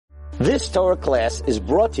This Torah class is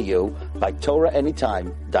brought to you by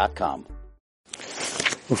TorahAnytime.com.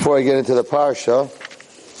 Before I get into the Parashat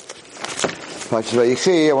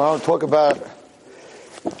vayechi, I want to talk about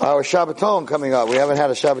our Shabbaton coming up. We haven't had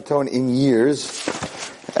a Shabbaton in years,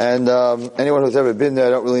 and anyone who's ever been there, I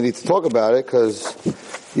don't really need to talk about it because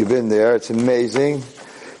you've been there. It's amazing.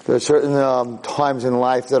 There are certain times in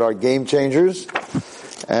life that are game changers,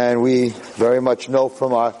 and we very much know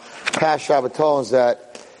from our past Shabbatons that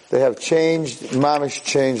they have mamish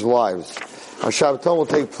changed lives. Our Shabbaton will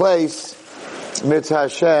take place, Mitzvah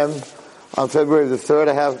Hashem, on February the 3rd.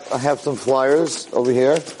 I have some flyers over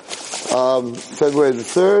here. February the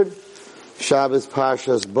 3rd, Shabbos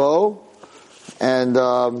Parshas Bo, and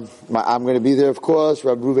I'm going to be there, of course.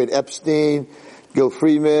 Rabbi Reuven Epstein, Gil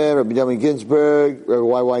Friedman, Rabbi Yamin Ginsburg, Rabbi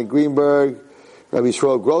Y.Y. Greenberg, Rabbi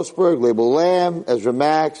Yisrael Grossberg, Label Lamb, Ezra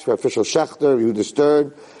Max, Rabbi Fishel Schechter, Yehuda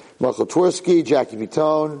Stern, Michael Tversky, Jackie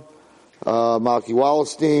Vitone, Malky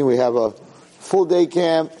Wallerstein. We have a full day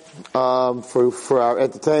camp for our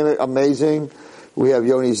entertainment. Amazing. We have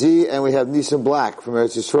Yoni Z and we have Nisan Black from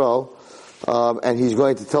Eretz Yisrael, and he's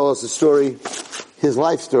going to tell us a story, his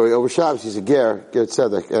life story over Shabbos. He's a Ger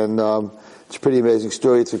Tzedek, and it's a pretty amazing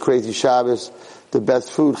story. It's a crazy Shabbos. The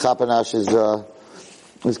best food Chapanash is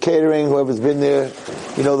catering. Whoever's been there,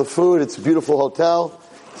 you know the food. It's a beautiful hotel.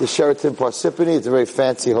 The Sheraton Parsippany. It's a very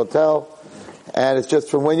fancy hotel, and it's just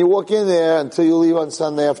from when you walk in there until you leave on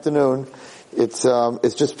Sunday afternoon, it's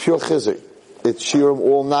just pure chizuk. It's shiurim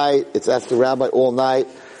all night. It's asked the rabbi all night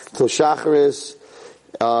till Shacharis.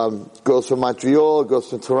 Goes from Montreal, goes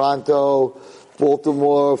from Toronto,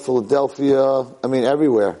 Baltimore, Philadelphia. I mean,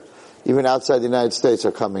 everywhere, even outside the United States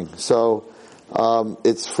are coming. So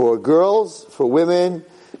it's for girls, for women,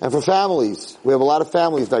 and for families. We have a lot of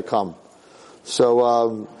families that come.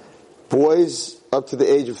 So, boys up to the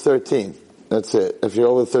age of 13. That's it. If you're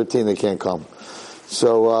over 13, they can't come.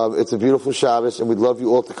 So, it's a beautiful Shabbos, and we'd love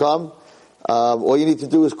you all to come. All you need to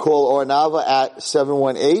do is call Ornava at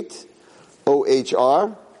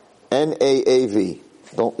 718-OHR-NAAV. You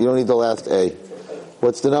don't need the last A.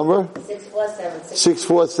 What's the number?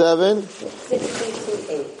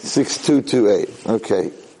 647-6228.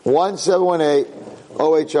 Okay.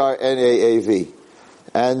 1-718-OHR-NAAV.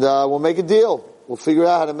 And we'll make a deal. We'll figure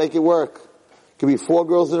out how to make it work. It could be 4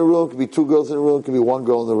 girls in a room, it could be 2 girls in a room, it could be 1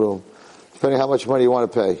 girl in the room. Depending on how much money you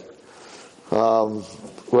want to pay. Well,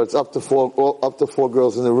 it's up to 4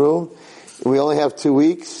 girls in the room. We only have 2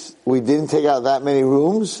 weeks. We didn't take out that many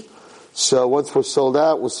rooms. So once we're sold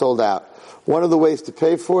out, we're sold out. One of the ways to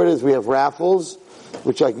pay for it is we have raffles,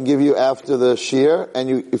 which I can give you after the shiur.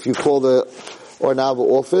 And if you call the Ornava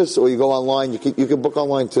office or you go online, you can book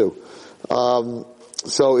online too.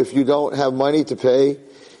 So if you don't have money to pay,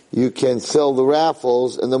 you can sell the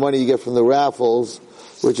raffles, and the money you get from the raffles,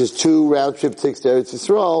 which is 2 round-trip tickets to Eretz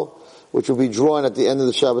Yisrael, which will be drawn at the end of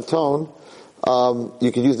the Shabbaton,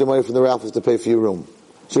 you can use the money from the raffles to pay for your room.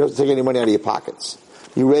 So you don't have to take any money out of your pockets.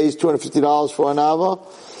 You raise $250 for Ornava,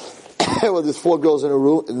 well, there's 4 girls in a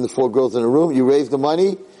room, you raise the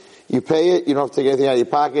money, you pay it, you don't have to take anything out of your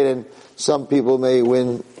pocket, and some people may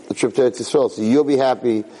win the trip to Eretz Yisrael. So you'll be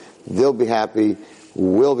happy, they'll be happy,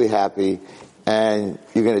 we'll be happy, and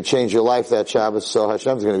you're going to change your life that Shabbos, so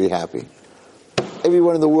Hashem's going to be happy.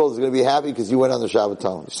 Everyone in the world is going to be happy because you went on the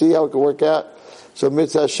Shabbaton. See how it can work out? So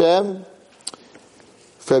Mitzvah Hashem,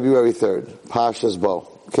 February 3rd, Parshas Bo.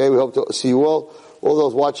 Okay, we hope to see you all. All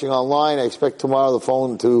those watching online, I expect tomorrow the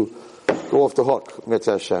phone to go off the hook,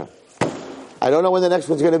 Mitzvah Hashem. I don't know when the next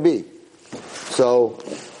one's going to be. So,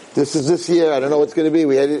 this is this year, I don't know what's going to be.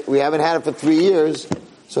 We haven't had it for 3 years,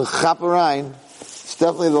 so Chaparine, it's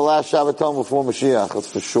definitely the last Shabbaton before Mashiach,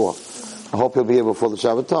 that's for sure. I hope he'll be here before the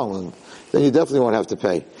Shabbaton, and then you definitely won't have to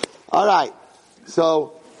pay. Alright,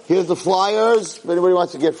 so here's the flyers. If anybody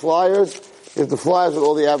wants to get flyers, here's the flyers with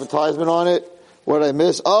all the advertisement on it. What did I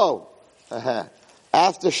miss?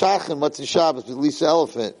 After Shachan, Matzah Shabbos with Lisa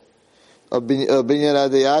Elephant, Binyan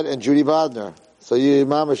Adayad, and Judy Bodner. So you,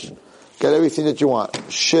 mamash, got everything that you want.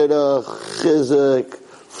 Shidduch, chizuk,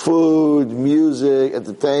 food, music,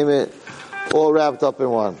 entertainment, all wrapped up in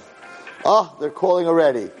one. Oh, they're calling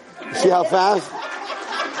already. You see how fast?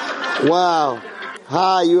 Wow.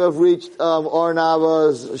 Hi, you have reached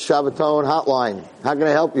Ornava's Shabbaton hotline. How can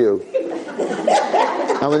I help you?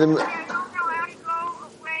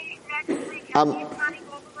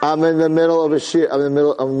 I'm in the middle of a shiur. I'm in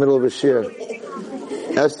the middle of a shiur.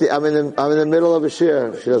 I'm in the middle of a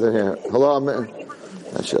shiur. She doesn't hear. Hello,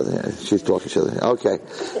 she doesn't hear. She's talking. She doesn't hear. Okay.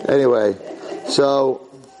 Anyway, so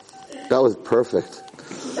that was perfect.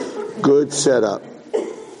 Good setup.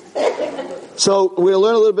 So we'll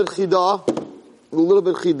learn a little bit chidah. a little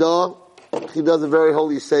bit Chidah. Chidah is a very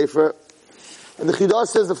holy sefer. And the Chidah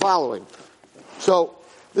says the following. So,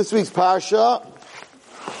 this week's Parasha,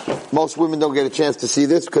 most women don't get a chance to see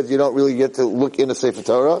this because you don't really get to look in a Sefer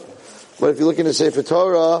Torah. But if you look in the Sefer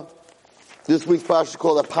Torah, this week's Parasha is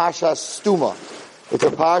called a Parashat Stuma. It's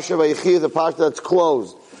a Parasha, vayechi is a Parasha that's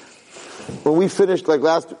closed. When we finished,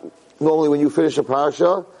 normally when you finish a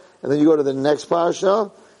Parasha, and then you go to the next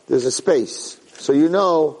Parasha, there's a space. So you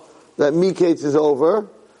know that Miketz is over,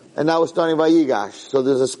 and now we're starting Vayigash, so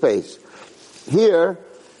there's a space. Here,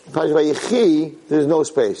 Parashat Vayechi, there's no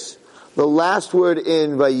space. The last word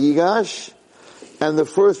in Vayigash and the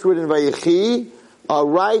first word in Vayechi are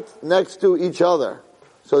right next to each other.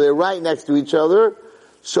 So they're right next to each other.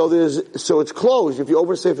 So it's closed. If you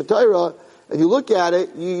open Sefer Torah and you look at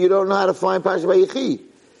it, you don't know how to find Parashat Vayechi.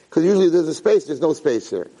 Because usually there's a space, there's no space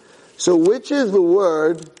here. So which is the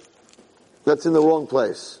word that's in the wrong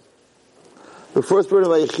place? The first word in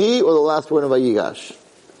Vayechi or the last word in Vayigash?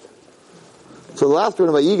 So the last word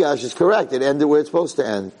in Vayigash is correct. It ended where it's supposed to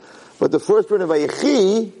end. But the first word in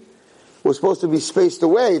Vayechi was supposed to be spaced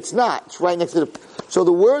away. It's not. It's right next to the... So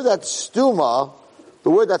the word that's stuma, the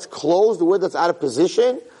word that's closed, the word that's out of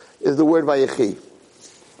position, is the word Vayechi.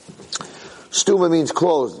 Stuma means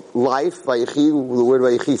closed. Life, Vayechi, the word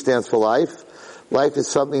Vayechi stands for life. Life is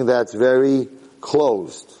something that's very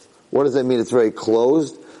closed. What does that mean? It's very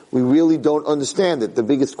closed. We really don't understand it. The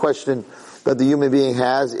biggest question that the human being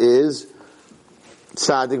has is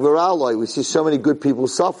tzaddik v'ra'aloi. We see so many good people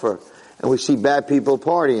suffer, and we see bad people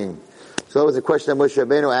partying. So that was a question that Moshe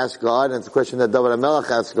Rabbeinu asked God, and it's a question that David HaMelech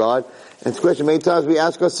asked God, and it's a question many times we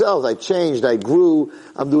ask ourselves. I changed, I grew,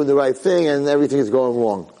 I'm doing the right thing, and everything is going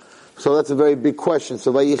wrong. So that's a very big question.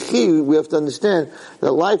 So Vayechi, we have to understand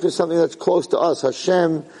that life is something that's close to us.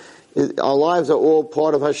 Hashem, our lives are all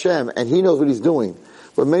part of Hashem, and He knows what He's doing.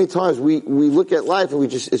 But many times we look at life and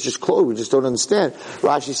it's just closed, we just don't understand.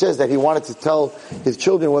 Rashi says that he wanted to tell his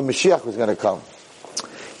children when Mashiach was going to come.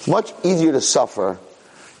 It's much easier to suffer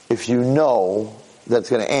if you know that it's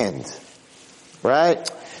going to end. Right?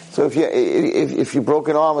 So if you broke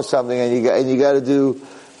an arm or something and you got to do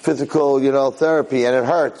physical, therapy and it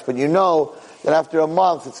hurts, but you know that after a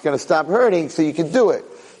month it's going to stop hurting, so you can do it.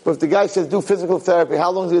 But if the guy says do physical therapy,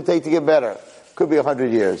 how long does it take to get better? Could be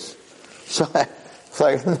 100 years. So it's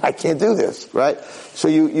like, I can't do this, right? So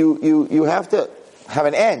you have to have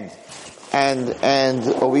an end. And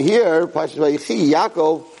over here, Parashat Vayechi,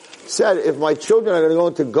 Yaakov said, if my children are going to go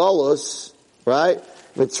into Golus, right,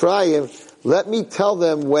 Mitzrayim, let me tell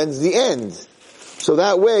them when's the end. So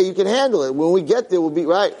that way you can handle it. When we get there, we'll be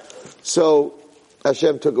right. So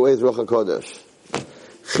Hashem took away his Ruach HaKodesh.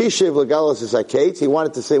 Chishev legalos is haketz. He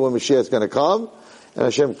wanted to say when Mashiach is going to come, and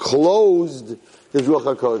Hashem closed his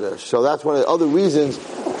Ruach HaKodesh. So that's one of the other reasons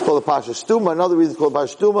it's called the Parashat Stuma. Another reason it's called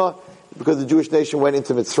Parashat Stuma, because the Jewish nation went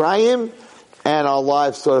into Mitzrayim, and our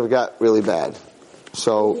lives sort of got really bad.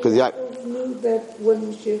 So, because Yaakov knew that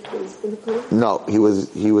when Mashiach was going to come? No, he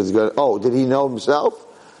was going. Oh, did he know himself?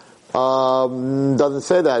 Doesn't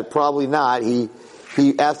say that. Probably not. He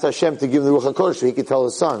asked Hashem to give him the Ruach HaKodesh so he could tell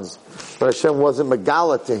his sons. But Hashem wasn't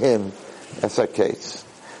Megala to him. That's that case.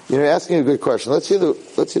 You're asking a good question. Let's see the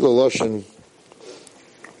Lashon.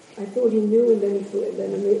 I thought he knew and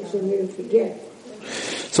then Hashem made him forget.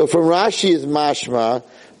 So from Rashi is mashma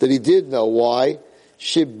that he did know. Why?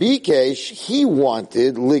 Shebikesh, he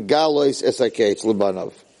wanted ligalois esaketz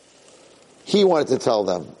lebanov. He wanted to tell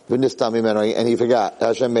them, and he forgot.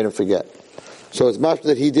 Hashem made him forget. So it's mashma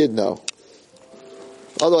that he did know.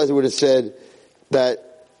 Otherwise, it would have said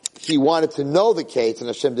that he wanted to know the case, and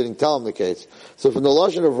Hashem didn't tell him the case. So from the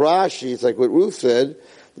lashon of Rashi, it's like what Ruth said.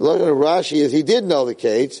 The lashon of Rashi is he did know the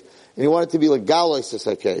case, and he wanted to be ligalois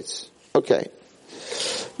esaketz. Okay.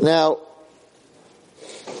 Now,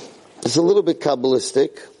 it's a little bit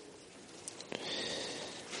Kabbalistic.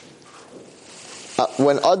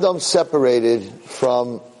 When Adam separated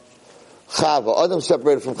from Chava,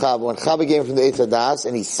 when Chava gave him from the Eitz Hadas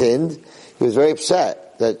and he sinned, he was very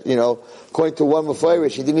upset that, according to one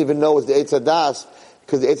Mefarish, he didn't even know it was the Eitz Hadas,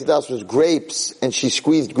 because the Eitz Hadas was grapes, and she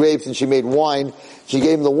squeezed grapes and she made wine. She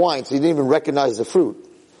gave him the wine, so he didn't even recognize the fruit.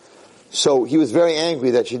 So he was very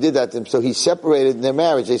angry that she did that to him. So he separated in their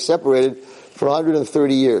marriage. They separated for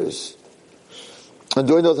 130 years. And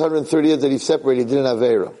during those 130 years that he separated, he did an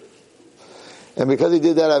Aveira. And because he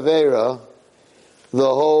did that Aveira,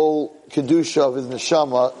 the whole Kedusha of his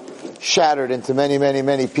Neshama shattered into many, many,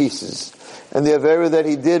 many pieces. And the Aveira that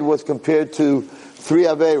he did was compared to 3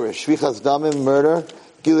 Aveiras: Shvichas Damim, murder;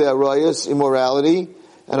 Gilui Arayos, immorality;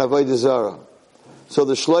 and Avodah Zarah. So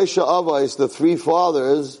the Shloisha Avos, the 3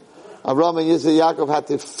 fathers, Avraham and Yitzchak Yaakov had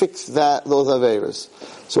to fix those Averas.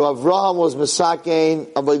 So Avraham was Mesakein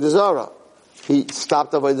Avodah Zarah. He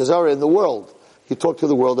stopped Avodah Zarah in the world. He talked to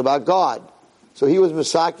the world about God. So he was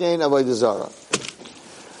Mesakein Avodah Zarah.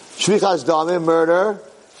 Shvichas Damim, murder.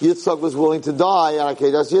 Yitzchak was willing to die on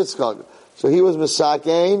Akedas Yitzchak. So he was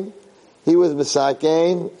Mesakein,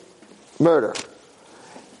 murder.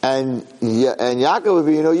 And Yaakov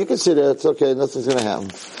Avinu, you consider it's okay, nothing's going to happen.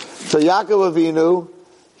 So Yaakov Avinu,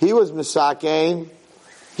 he was Mesakein,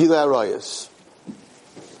 Gilei Arayos.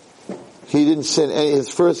 He didn't sin any, his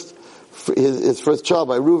first child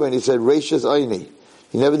by Reuven, he said, Reishis Aini.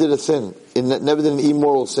 He never did a sin. He never did an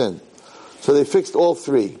immoral sin. So they fixed all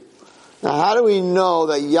three. Now how do we know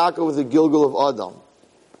that Yaakov was the Gilgal of Adam?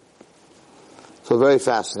 So very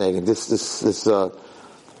fascinating. This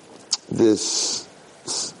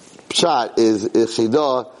pshat is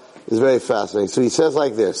chidah is very fascinating. So he says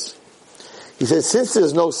like this. He says, since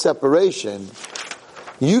there's no separation,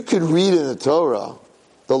 you could read in the Torah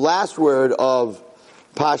the last word of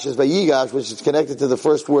Parshas Vayigash, which is connected to the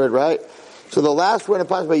first word, right? So the last word in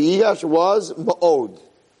Parshas Vayigash was ma'od.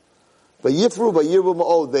 Vayifru, vayirvu,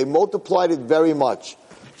 ma'od. They multiplied it very much.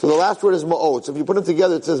 So the last word is ma'od. So if you put them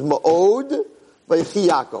together, it says ma'od, vayechi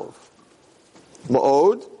Yaakov.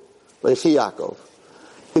 Ma'od, vayechi Yaakov.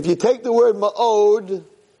 If you take the word ma'od,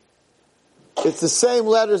 it's the same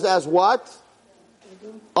letters as what?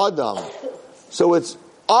 Adam. So it's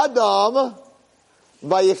Adam,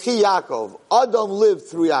 vayechi Yaakov. Adam lived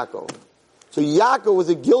through Yaakov. So Yaakov was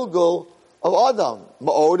a Gilgal of Adam.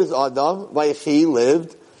 Ma'od is Adam, vayechi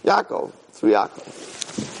lived Yaakov, through Yaakov.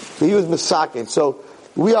 So he was Mesakein. So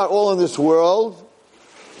we are all in this world,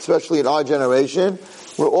 especially in our generation,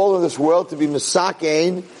 we're all in this world to be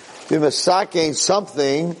Mesakein,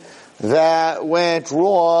 something that went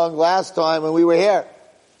wrong last time when we were here.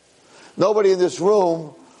 Nobody in this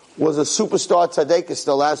room was a superstar tzaddikus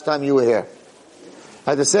the last time you were here.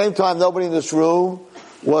 At the same time, nobody in this room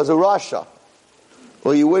was a Rasha.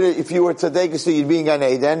 Well, you would, if you were tzaddikus, you'd be in Gan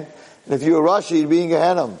Eden. And if you were Rasha, you'd be in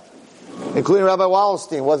Gehenna. Including Rabbi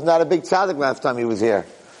Wallerstein was not a big tzaddik last time he was here.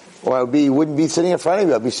 Or he wouldn't be sitting in front of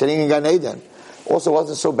you. I'd be sitting in Gan Eden. Also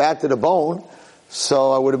wasn't so bad to the bone,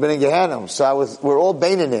 so I would have been in Gehenna. So we're all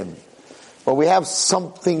baining him. But we have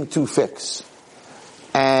something to fix.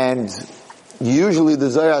 And usually the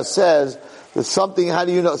Zohar says, there's something, how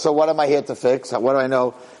do you know? So what am I here to fix? What do I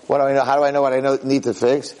know? How do I know what I need to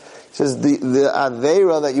fix? It says the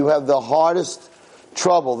Aveira that you have the hardest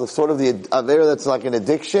trouble, the sort of the Aveira that's like an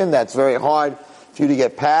addiction, that's very hard for you to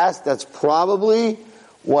get past, that's probably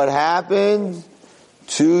what happened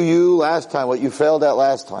to you last time, what you failed at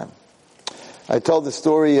last time. I told the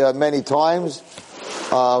story many times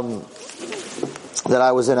that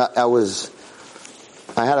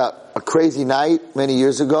I had a crazy night many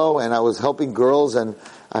years ago, and I was helping girls, and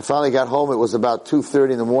I finally got home. It was about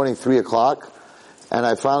 2:30 in the morning, 3 o'clock, and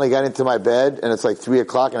I finally got into my bed, and it's like 3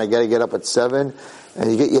 o'clock, and I got to get up at 7,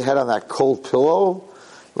 and you get your head on that cold pillow,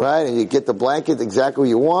 right, and you get the blanket exactly what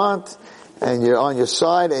you want, and you're on your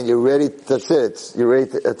side, and you're ready. That's it.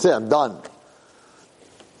 That's it. I'm done.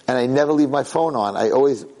 And I never leave my phone on.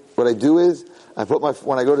 What I do is,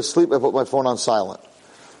 when I go to sleep, I put my phone on silent.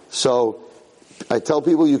 So, I tell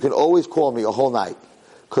people you can always call me a whole night.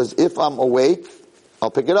 Because if I'm awake, I'll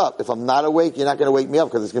pick it up. If I'm not awake, you're not going to wake me up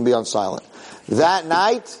because it's going to be on silent. That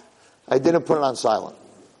night, I didn't put it on silent.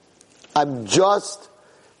 I'm just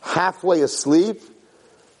halfway asleep,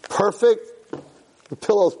 perfect, the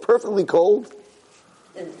pillow's perfectly cold,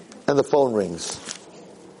 and the phone rings.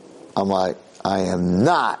 I'm like, I am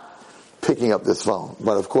not picking up this phone.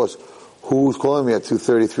 But of course, who's calling me at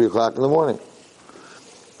 2:30, 3 o'clock in the morning?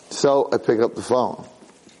 So I pick up the phone.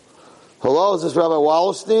 Hello, is this Rabbi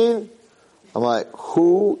Wallerstein? I'm like,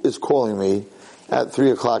 who is calling me at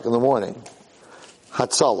 3 o'clock in the morning?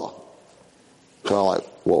 Hatzalah. So I'm like,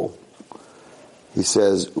 whoa. He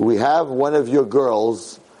says, we have one of your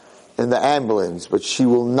girls in the ambulance, but she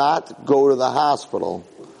will not go to the hospital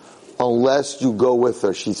unless you go with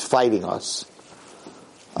her. She's fighting us.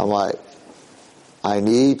 I'm like, I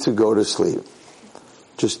need to go to sleep.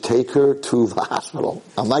 Just take her to the hospital.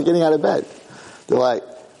 I'm not getting out of bed. They're like,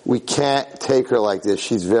 we can't take her like this.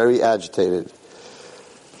 She's very agitated.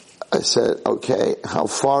 I said, okay, how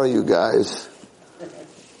far are you guys?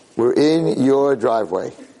 We're in your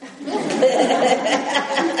driveway.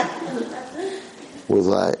 Was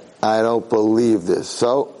like, I don't believe this.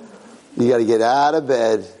 So, you gotta get out of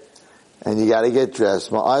bed, and you gotta get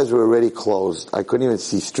dressed. My eyes were already closed. I couldn't even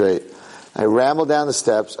see straight. I rambled down the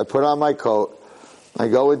steps, I put on my coat, I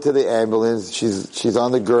go into the ambulance, she's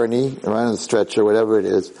on the gurney, or on the stretcher, whatever it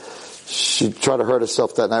is. she tried to hurt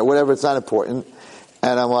herself that night, whatever, it's not important.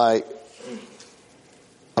 And I'm like,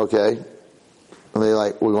 okay. And they're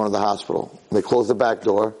like, we're going to the hospital. And they close the back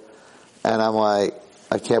door. And I'm like,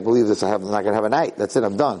 I can't believe this. I'm not going to have a night. That's it.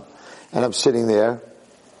 I'm done. And I'm sitting there.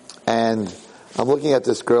 And I'm looking at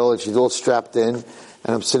this girl, and she's all strapped in. And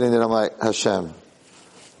I'm sitting there, and I'm like, Hashem,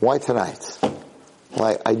 why tonight?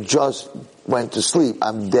 Like, I just went to sleep.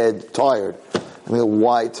 I'm dead tired. I mean,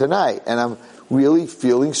 why tonight? And I'm really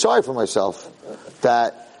feeling sorry for myself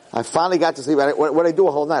that I finally got to sleep. What I do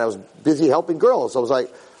a whole night, I was busy helping girls. I was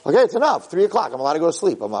like, okay, it's enough. 3 o'clock. I'm allowed to go to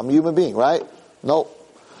sleep. I'm a human being, right? Nope.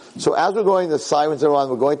 So as we're going, the sirens are on.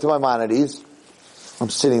 We're going to Maimonides. I'm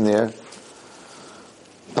sitting there.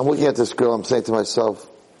 I'm looking at this girl. I'm saying to myself,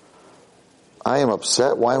 I am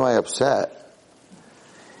upset. Why am I upset?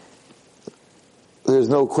 There's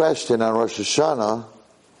no question on Rosh Hashanah,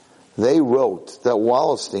 they wrote that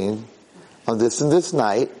Wallerstein, on this and this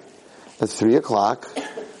night, at 3 o'clock,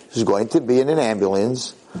 is going to be in an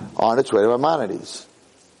ambulance on its way to Maimonides.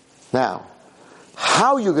 Now,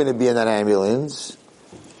 how you're going to be in that ambulance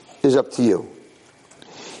is up to you.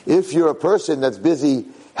 If you're a person that's busy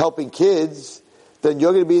helping kids, then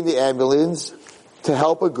you're going to be in the ambulance to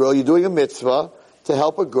help a girl. You're doing a mitzvah to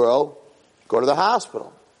help a girl go to the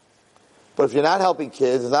hospital. But if you're not helping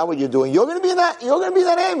kids, it's not what you're doing. You're going to be in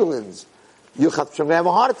that ambulance. You're going to have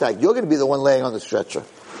a heart attack. You're going to be the one laying on the stretcher.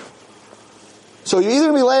 So you're either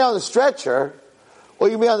going to be laying on the stretcher, or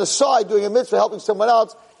you're going to be on the side doing a mitzvah helping someone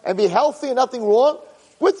else and be healthy and nothing wrong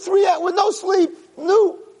with no sleep.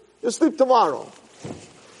 No, you'll sleep tomorrow.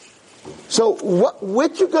 So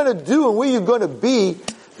what you're going to do and where you're going to be,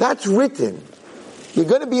 that's written. You're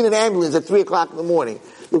going to be in an ambulance at 3 o'clock in the morning.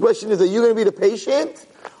 The question is, are you going to be the patient?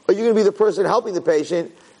 Or are you going to be the person helping the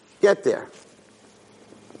patient get there?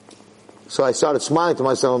 So I started smiling to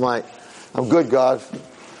myself. I'm like, I'm good, God.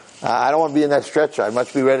 I don't want to be in that stretcher. I'd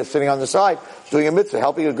much be ready sitting on the side, doing a mitzvah,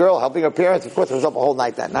 helping a girl, helping her parents. Of course, I was up a whole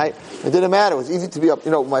night that night. It didn't matter. It was easy to be up.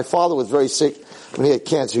 My father was very sick when he had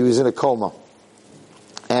cancer. He was in a coma.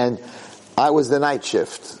 And I was the night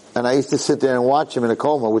shift. And I used to sit there and watch him in a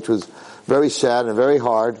coma, which was very sad and very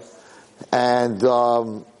hard. And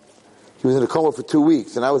he was in a coma for 2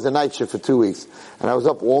 weeks, and I was the night shift for 2 weeks. And I was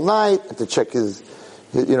up all night to check his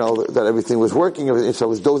that everything was working. So I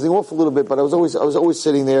was dozing off a little bit, but I was always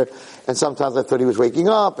sitting there, and sometimes I thought he was waking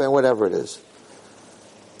up, and whatever it is.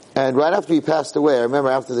 And right after he passed away, I remember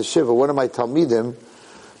after the shiva, one of my talmidim,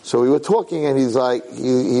 so we were talking, and he's like,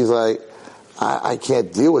 I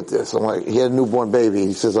can't deal with this. I'm like, he had a newborn baby.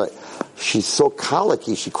 He says, like, she's so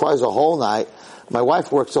colicky. She cries the whole night. My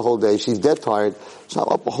wife works the whole day. She's dead tired. So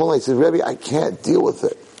I'm up the whole night. He says, Rebbe, I can't deal with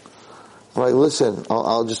it. I'm like, listen,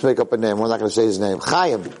 I'll just make up a name. We're not going to say his name.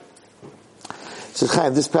 Chaim. He says,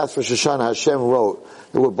 Chaim, this past Rosh Hashanah, Hashem wrote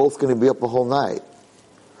that we're both going to be up the whole night.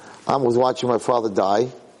 I was watching my father die,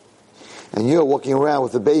 and you're walking around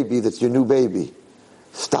with a baby that's your new baby.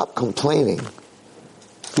 Stop complaining.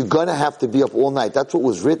 You're going to have to be up all night. That's what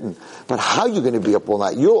was written. But how are you going to be up all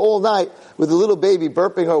night? You're all night with a little baby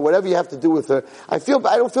burping her, whatever you have to do with her. I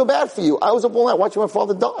don't feel bad for you. I was up all night watching my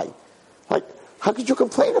father die. Like, how could you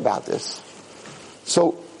complain about this?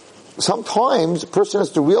 So, sometimes a person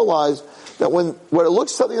has to realize that when it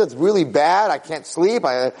looks something that's really bad, I can't sleep,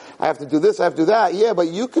 I have to do this, I have to do that. Yeah, but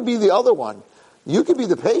you could be the other one. You could be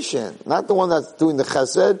the patient, not the one that's doing the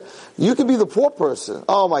chesed. You could be the poor person.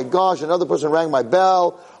 Oh my gosh, another person rang my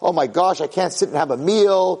bell. Oh my gosh, I can't sit and have a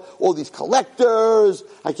meal. All these collectors.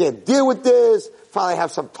 I can't deal with this. Finally have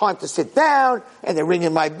some time to sit down, and they're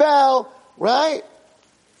ringing my bell. Right?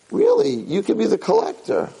 Really, you could be the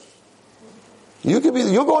collector. You're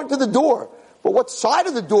going to the door. But what side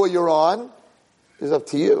of the door you're on is up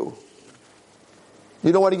to you.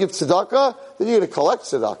 You don't want to give tzedakah? Then you're going to collect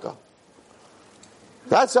tzedakah.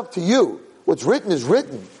 That's up to you. What's written is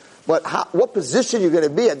written. But what position you're going to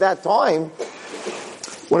be at that time,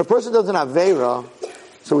 when a person does an Aveira,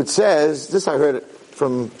 so it says, this I heard it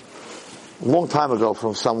from a long time ago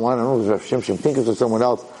from someone, I don't know if it was Shimshon Pincus or someone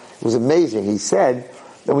else, it was amazing. He said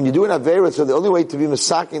that when you do an Aveira, so the only way to be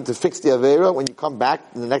Masakin, to fix the Aveira, when you come back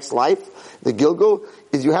in the next life, the Gilgul,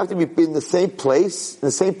 is you have to be in the same place, in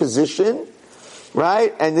the same position,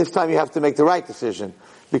 right? And this time you have to make the right decision.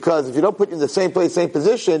 Because if you don't put you in the same place, same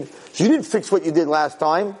position, so you didn't fix what you did last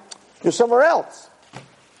time, you're somewhere else.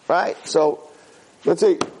 Right? So, let's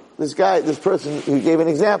say, this person, he gave an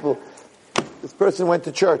example. This person went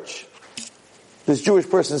to church. This Jewish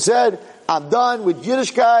person said, I'm done with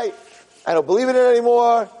Yiddishkeit, I don't believe in it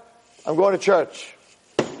anymore, I'm going to church.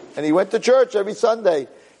 And he went to church every Sunday.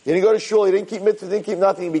 He didn't go to shul, he didn't keep mitzvahs, didn't keep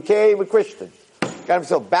nothing, he became a Christian. Got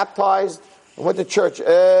himself baptized, I went to church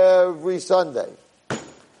every Sunday.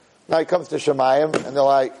 Now he comes to Shemayim, and they're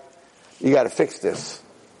like, you got to fix this.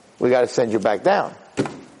 We got to send you back down.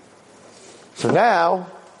 So now,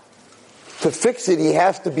 to fix it, he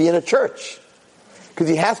has to be in a church. Because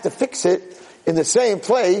he has to fix it in the same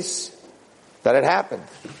place that it happened.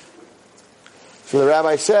 So the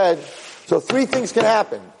rabbi said, so 3 things can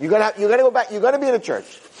happen. You're gonna go back, you're gonna be in a church.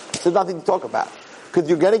 There's nothing to talk about. Because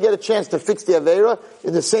you're gonna get a chance to fix the Aveira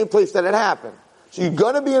in the same place that it happened. So you're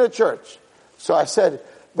gonna be in a church. So I said,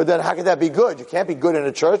 but then how could that be good? You can't be good in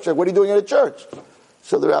a church. Like, what are you doing in a church?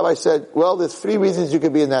 So the rabbi said, well, there's 3 reasons you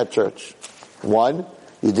could be in that church. 1,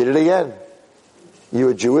 you did it again. You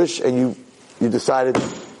were Jewish and you decided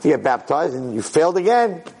to get baptized and you failed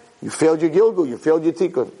again. You failed your Gilgul. You failed your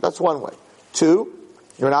Tikkun. That's one way. 2,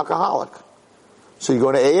 you're an alcoholic. So you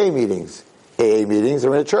go to AA meetings. AA meetings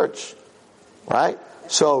are in a church. Right?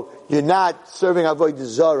 So you're not serving Avodah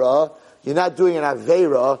Zarah. You're not doing an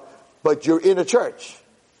Aveira, but you're in a church.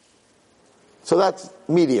 So that's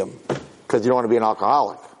medium, because you don't want to be an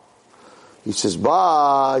alcoholic. He says,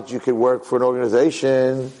 but you could work for an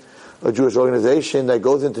organization, a Jewish organization that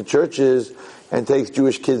goes into churches and takes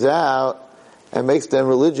Jewish kids out and makes them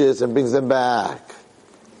religious and brings them back.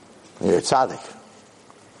 You're a tzaddik.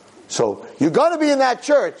 So you're going to be in that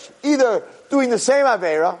church, either doing the same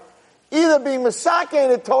Aveira, either being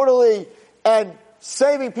masakein totally and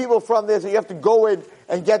saving people from this, and you have to go in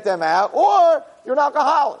and get them out, or you're an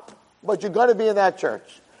alcoholic. But you're going to be in that church.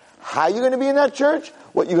 How you're going to be in that church,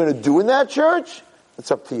 what you're going to do in that church, it's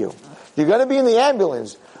up to you. You're going to be in the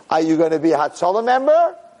ambulance. Are you going to be a Hatzalah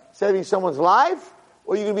member, saving someone's life,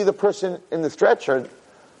 or are you going to be the person in the stretcher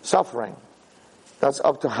suffering? That's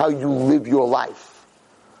up to how you live your life.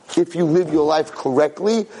 If you live your life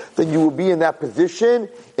correctly, then you will be in that position,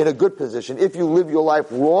 in a good position. If you live your life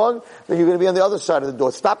wrong, then you're going to be on the other side of the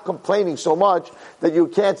door. Stop complaining so much that you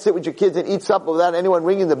can't sit with your kids and eat supper without anyone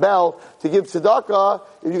ringing the bell to give tzedakah.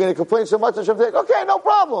 If you're going to complain so much, Hashem says, okay, no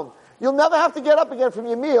problem. You'll never have to get up again from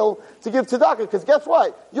your meal to give tzedakah, because guess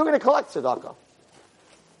what? You're going to collect tzedakah.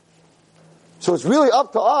 So it's really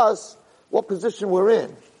up to us what position we're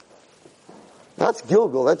in. That's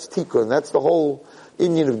Gilgul, that's Tikkun, that's the whole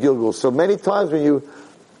Indian of Gilgul. So many times when you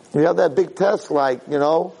have that big test, like, you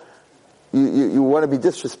want to be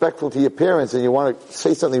disrespectful to your parents and you want to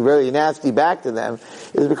say something very nasty back to them,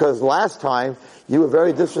 is because last time you were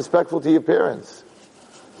very disrespectful to your parents.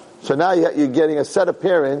 So now you're getting a set of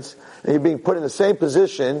parents and you're being put in the same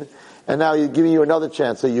position, and now you're giving you another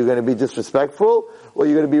chance. So you're going to be disrespectful, or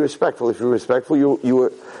you're going to be respectful. If you're respectful, you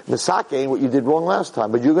were misakein what you did wrong last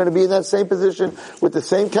time. But you're going to be in that same position with the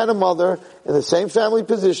same kind of mother, in the same family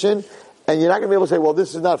position, and you're not going to be able to say, well,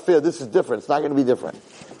 this is not fair, this is different. It's not going to be different.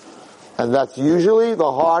 And that's usually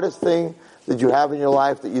the hardest thing that you have in your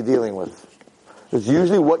life that you're dealing with. It's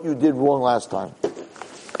usually what you did wrong last time.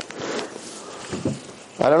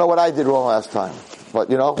 I don't know what I did wrong last time, but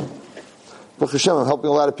Baruch Hashem, I'm helping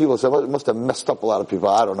a lot of people, so I must have messed up a lot of people.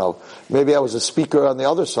 I don't know. Maybe I was a speaker on the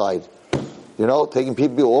other side, taking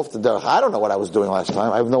people off the derech. I don't know what I was doing last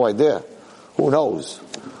time. I have no idea. Who knows?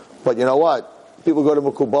 But you know what? People go to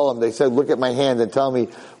Mekubalim, they say, look at my hand and tell me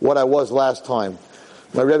what I was last time.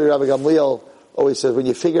 My Rebbe, Rabbi Gamliel, always says, when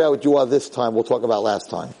you figure out what you are this time, we'll talk about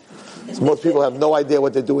last time. So most people have no idea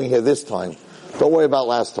what they're doing here this time. Don't worry about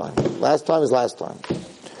last time. Last time is last time.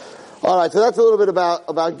 All right, so that's a little bit about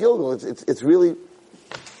Gilgul. It's really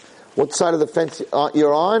what side of the fence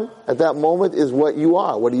you're on at that moment is what you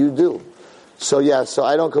are. What do you do? So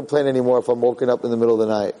I don't complain anymore if I'm woken up in the middle of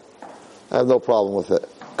the night. I have no problem with it,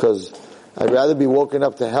 because I'd rather be woken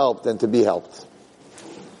up to help than to be helped.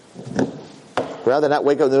 Rather not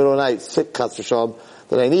wake up in the middle of the night sick, Chas v'shalom,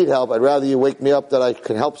 that I need help. I'd rather you wake me up that I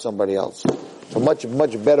can help somebody else. It's a much,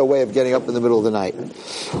 much better way of getting up in the middle of the night.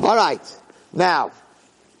 All right, now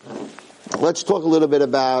let's talk a little bit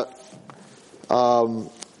about a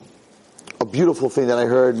beautiful thing that I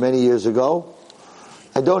heard many years ago.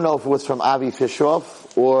 I don't know if it was from Avi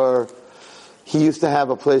Fishoff, or he used to have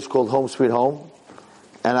a place called Home Sweet Home,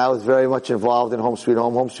 and I was very much involved in Home Sweet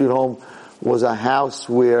Home. Home Sweet Home was a house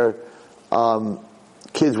where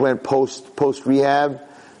kids went post rehab,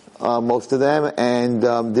 most of them, and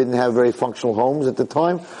didn't have very functional homes at the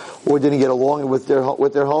time, or didn't get along with their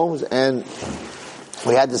homes. And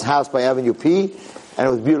we had this house by Avenue P, and it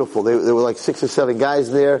was beautiful. There were like 6 or 7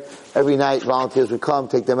 guys there. Every night, volunteers would come,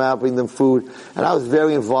 take them out, bring them food, and I was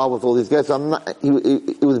very involved with all these guys.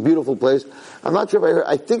 It was a beautiful place. I'm not sure if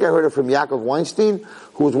I think I heard it from Yaakov Weinstein,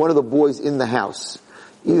 who was one of the boys in the house.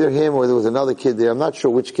 Either him or there was another kid there. I'm not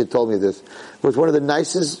sure which kid told me this. It was one of the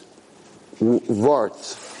nicest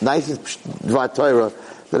nicest Dvar Torah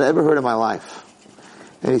that I ever heard in my life.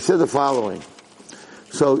 And he said the following.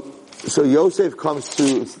 So Yosef comes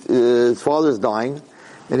to, his father's dying,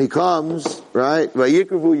 and he comes, right?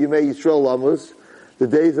 Vayikruvu Yimei Yisrael Lamus. The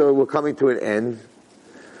days were coming to an end.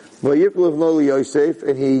 Vayikruv Noli Yosef,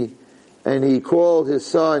 and he called his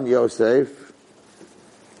son Yosef,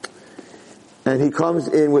 and he comes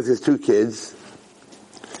in with his two kids,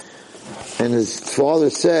 and his father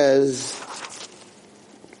says,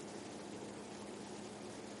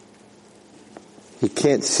 he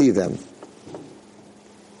can't see them.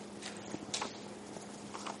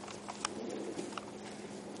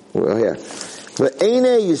 Well, here.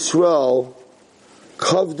 Ve'ene Yisrael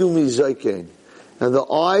kavdu mizayken. And the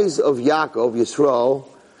eyes of Yaakov, Yisrael,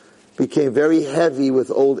 became very heavy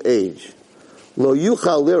with old age. Lo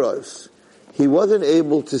yuchal liros. He wasn't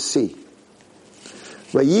able to see.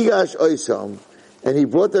 Vayigash oisam. And he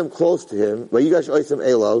brought them close to him. Vayigash oisam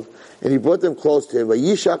elov. And he brought them close to him.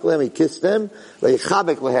 Vayishak lehem. He kissed them.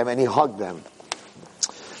 Vayichabek lehem. And he hugged them.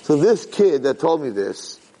 So this kid that told me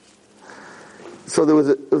this, so there was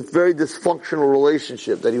a very dysfunctional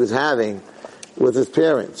relationship that he was having with his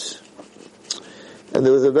parents. And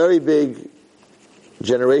there was a very big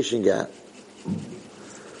generation gap.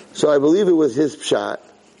 So I believe it was his pshat,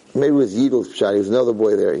 maybe it was Yidl's pshat, he was another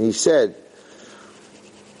boy there, and he said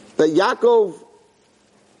that Yaakov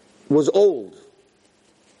was old.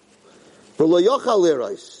 But lo yochal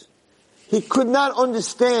liros. He could not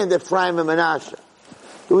understand Ephraim and Manasseh.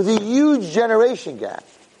 There was a huge generation gap.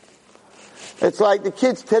 It's like the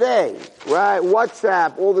kids today, right?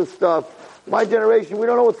 WhatsApp, all this stuff. My generation, we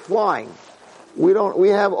don't know what's flying. We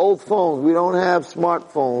have old phones. We don't have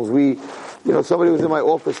smartphones. Somebody was in my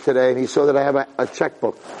office today and he saw that I have a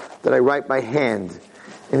checkbook that I write by hand.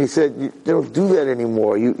 And he said, they don't do that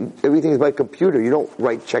anymore. Everything is by computer. You don't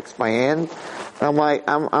write checks by hand. And I'm like,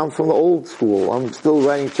 I'm from the old school. I'm still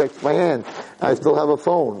writing checks by hand. I still have a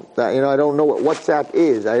phone. I don't know what WhatsApp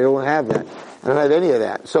is. I don't have that. I don't have any of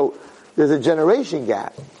that. So, there's a generation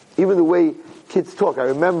gap. Even the way kids talk. I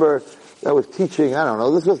remember I was teaching, I don't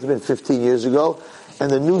know, this must have been 15 years ago,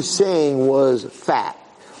 and the new saying was fat.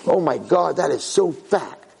 Oh my God, that is so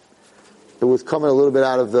fat. It was coming a little bit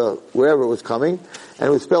out of wherever it was coming, and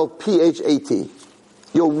it was spelled P-H-A-T.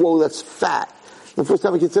 Yo, whoa, that's fat. The first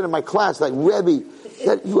time a kid said in my class, like, Rebbe,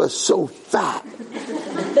 you are so fat.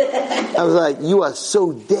 I was like, you are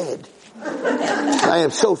so dead. I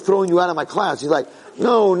am so throwing you out of my class. He's like,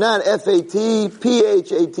 no, not F-A-T,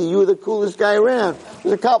 P-H-A-T. You were the coolest guy around. It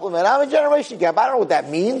was a compliment. I'm a generation gap. I don't know what that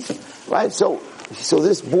means. Right? So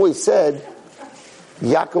this boy said,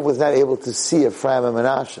 Yaakov was not able to see Ephraim and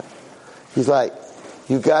Manasseh. He's like,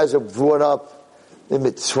 you guys are brought up in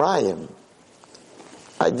Mitzrayim.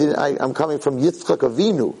 I'm coming from Yitzchak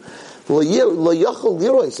Avinu.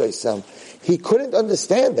 He couldn't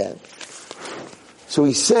understand that. So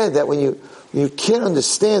he said that when you can't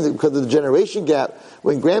understand it because of the generation gap,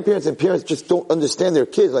 when grandparents and parents just don't understand their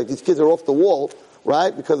kids, like these kids are off the wall,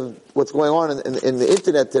 right, because of what's going on in the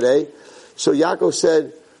internet today. So Yaakov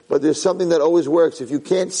said, but there's something that always works. If you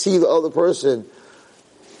can't see the other person,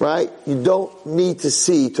 right, you don't need to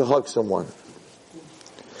see to hug someone.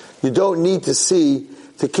 You don't need to see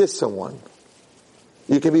to kiss someone.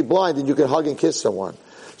 You can be blind and you can hug and kiss someone.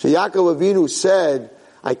 So Yaakov Avinu said,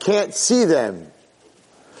 I can't see them.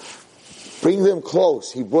 Bring them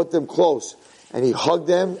close. He brought them close. And he hugged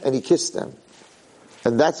them and he kissed them.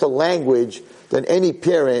 And that's a language that any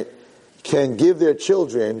parent can give their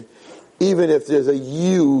children, even if there's a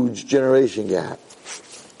huge generation gap.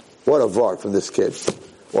 What a vart from this kid.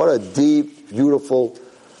 What a deep, beautiful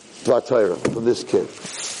Torah from this kid.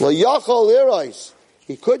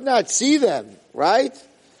 He could not see them, right?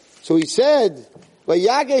 So he said,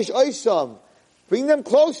 Vayagesh oisam, bring them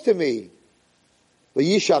close to me.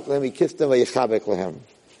 Vayishak lehem, he kissed them, vayichabek lehem.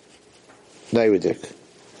 Neirudik.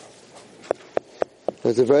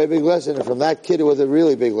 It's a very big lesson, and from that kid it was a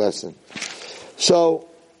really big lesson. So,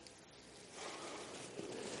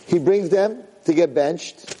 he brings them to get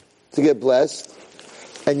benched, to get blessed,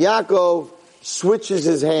 and Yaakov switches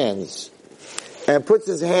his hands, and puts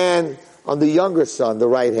his hand on the younger son, the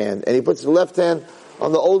right hand, and he puts the left hand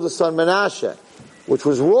on the older son, Manasseh, which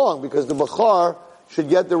was wrong, because the Bachar should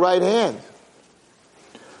get the right hand.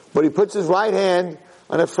 But he puts his right hand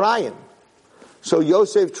on Ephraim. So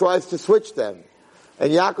Yosef tries to switch them.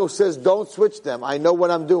 And Yaakov says, don't switch them. I know what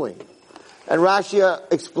I'm doing. And Rashi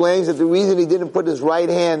explains that the reason he didn't put his right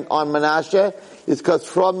hand on Manasseh is because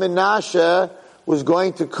from Manasseh was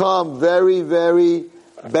going to come very, very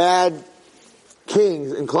bad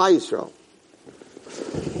kings in Klal Yisrael.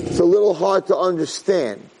 It's a little hard to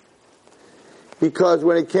understand. Because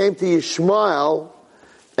when it came to Yishmael,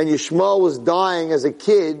 and Yishmael was dying as a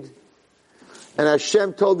kid, and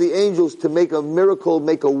Hashem told the angels to make a miracle,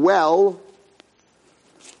 make a well,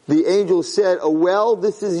 the angels said, a well,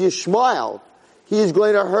 this is Yishmael. He is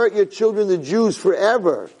going to hurt your children, the Jews,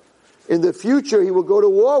 forever. In the future, he will go to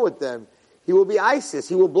war with them. He will be ISIS.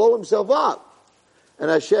 He will blow himself up. And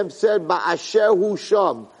Hashem said, Ba'asher hu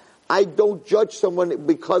sham. I don't judge someone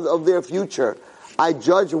because of their future. I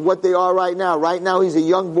judge what they are right now. Right now, he's a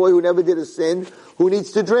young boy who never did a sin, who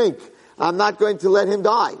needs to drink. I'm not going to let him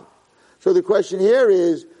die. So the question here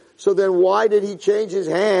is, so then why did he change his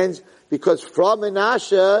hands? Because from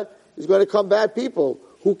Menashe is going to come bad people.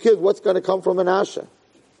 Who cares what's going to come from Menashe?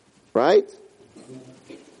 Right?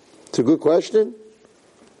 It's a good question.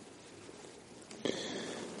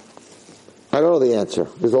 I don't know the answer.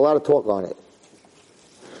 There's a lot of talk on it.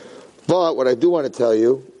 But what I do want to tell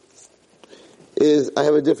you is I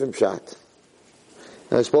have a different shot.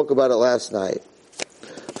 And I spoke about it last night.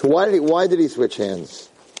 So why did he switch hands?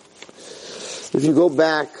 If you go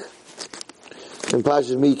back in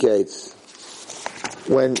Parashat Miketz,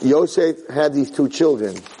 when Yosef had these two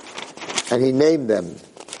children, and he named them,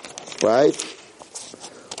 right?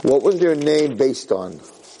 What was their name based on?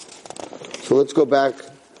 So let's go back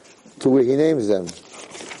to where he names them.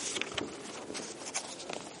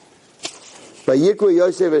 Vayikra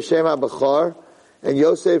Yosef Hashem HaBachar, and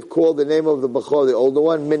Yosef called the name of the Bachar, the older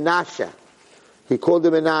one, Menashe. He called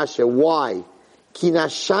him Menashe. Why?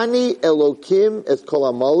 Kinashani Elokim es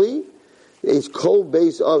kol amali, es kol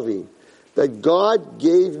beis avi. That God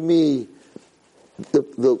gave me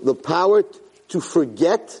the power to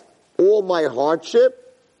forget all my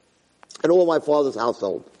hardship and all my father's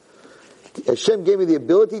household. Hashem gave me the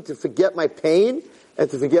ability to forget my pain and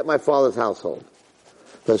to forget my father's household.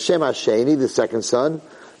 Hashem Hasheni, the second son,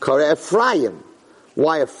 Kara Ephraim.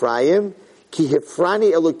 Why Ephraim? Ki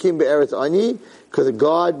Hifrani Elokim be'eretz ani, because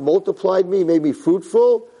God multiplied me, made me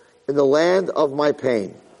fruitful in the land of my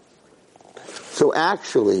pain. So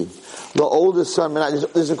actually, the oldest son, this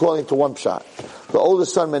is according to one shot, the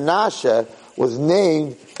oldest son Menashe was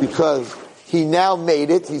named because he now made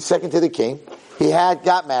it, he's second to the king,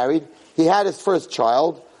 got married, he had his first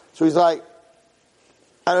child, so he's like,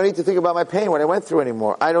 I don't need to think about my pain, what I went through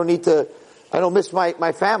anymore. I don't miss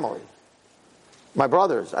my family. My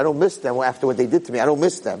brothers, I don't miss them after what they did to me. I don't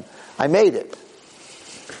miss them. I made it.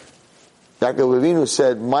 Dr. Levinu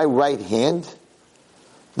said, my right hand,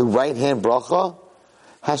 the right hand bracha,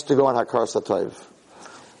 has to go on Hakar Satayv.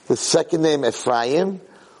 The second name, Ephraim,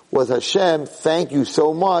 was Hashem, thank you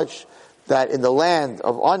so much that in the land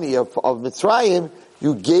of Ani, of Mitzrayim,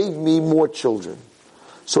 you gave me more children.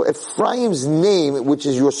 So Ephraim's name, which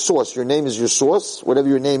is your source, your name is your source, whatever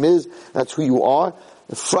your name is, that's who you are.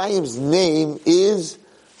 Ephraim's name is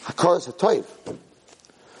Hakar Satayv.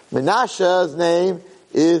 Menashe's name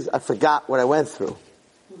is, I forgot what I went through.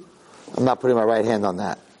 I'm not putting my right hand on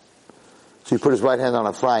that. So he put his right hand on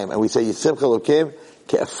Ephraim, and we say Yisimcha Elokim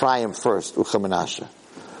ke Ephraim first, Ucha Menashe.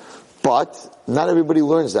 But not everybody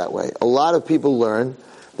learns that way. A lot of people learn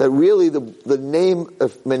that really the name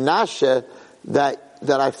of Menashe, that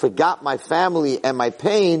I forgot my family and my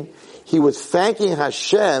pain, he was thanking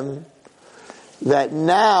Hashem that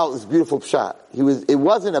now, it's a beautiful pshat, it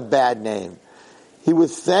wasn't a bad name. He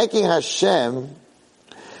was thanking Hashem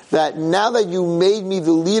that now that you made me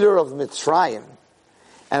the leader of Mitzrayim,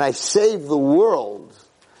 and I saved the world,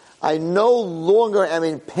 I no longer am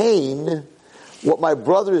in pain what my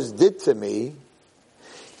brothers did to me,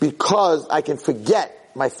 because I can forget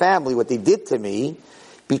my family, what they did to me,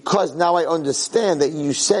 because now I understand that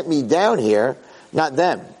you sent me down here, not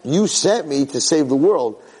them. You sent me to save the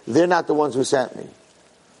world. They're not the ones who sent me.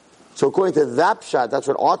 So according to that pshat, that's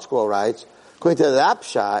what Art Scroll writes, according to that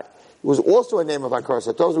pshat, it was also a name of Hakar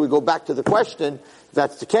Satayv. So we go back to the question, if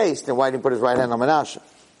that's the case, then why didn't he put his right hand on Menashe?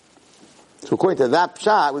 So according to that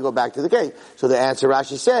pshat, we go back to the case. So the answer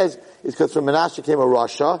Rashi says is because from Menashe came a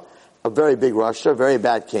Rasha, a very big Rasha, very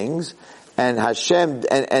bad kings, and Hashem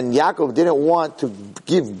and Yaakov didn't want to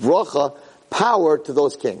give bracha power to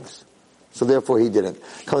those kings. So therefore he didn't.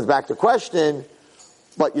 Comes back to question,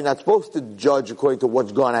 but you're not supposed to judge according to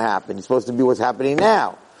what's going to happen. You're supposed to be what's happening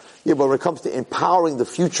now. Yeah, but when it comes to empowering the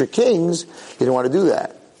future kings, he didn't want to do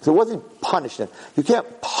that. So it wasn't punishing. You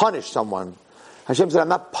can't punish someone. Hashem said, I'm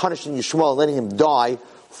not punishing Yishmael and letting him die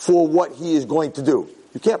for what he is going to do.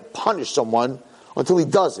 You can't punish someone until he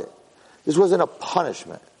does it. This wasn't a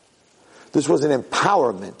punishment. This was an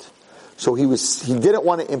empowerment. So he didn't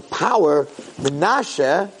want to empower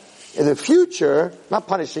Menashe in the future, not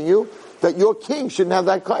punishing you, that your king shouldn't have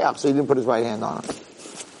that koyach, so he didn't put his right hand on him.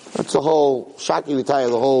 That's the whole Shaki Vitaya,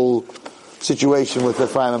 the whole situation with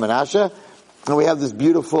Ephraim and Menashe. And we have this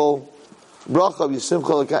beautiful bracha of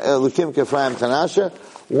Yisimcha Elokim K'Ephraim Tanasha.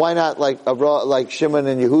 Why not like Shimon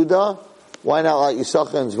and Yehuda? Why not like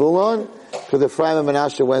Yisachar and Zvulun? Because Ephraim and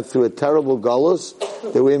Manasseh went through a terrible galus.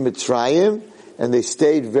 They were in Mitzrayim, and they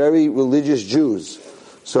stayed very religious Jews.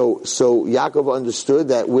 So Yaakov understood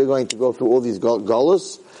that we're going to go through all these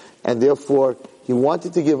galus, and therefore he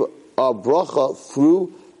wanted to give a bracha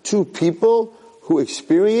through two people who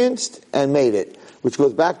experienced and made it, which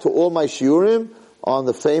goes back to all my shiurim on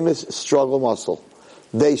the famous struggle muscle.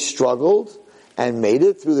 They struggled and made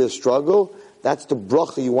it through their struggle. That's the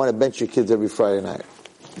bracha you want to bench your kids every Friday night.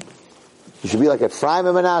 You should be like Ephraim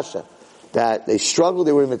and Manasseh, that they struggled,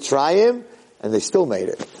 they were in Mitzrayim, and they still made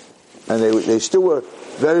it. And they still were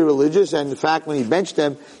very religious, and in fact, when he benched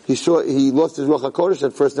them, he lost his Ruach HaKodesh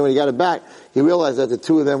at first, and when he got it back, he realized that the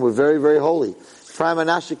two of them were very, very holy. Ephraim and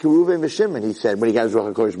Manasseh, Keruven and Shimon, he said, when he got his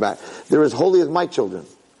Ruach HaKodesh back. They're as holy as my children.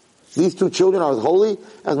 These two children are as holy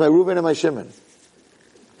as my Reuven and my Shimon.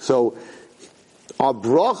 So, our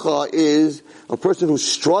bracha is a person who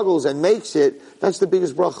struggles and makes it. That's the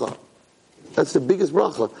biggest bracha. That's the biggest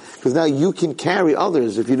bracha. Because now you can carry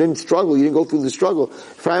others. If you didn't struggle, you didn't go through the struggle.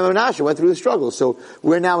 Ephraim and Manasseh went through the struggle. So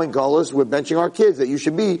we're now in Gullus, we're benching our kids that you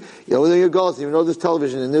should be, within your Gullus, even though there's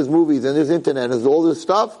television and there's movies and there's internet and there's all this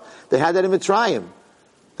stuff, they had that in Mitzrayim.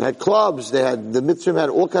 They had clubs, the Mitzrayim had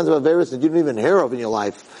all kinds of averis that you didn't even hear of in your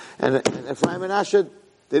life. And Ephraim and Manasseh,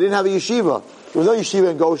 they didn't have a yeshiva. There was no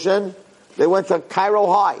yeshiva in Goshen. They went to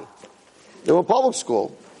Cairo High. They were in public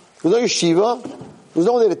school. There was no yeshiva. There was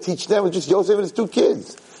no one there to teach them. It was just Yosef and his two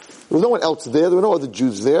kids. There was no one else there. There were no other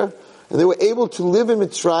Jews there. And they were able to live in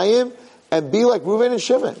Mitzrayim and be like Reuven and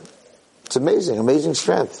Shimon. It's amazing, amazing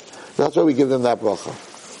strength. That's why we give them that bracha.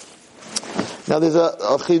 Now there's a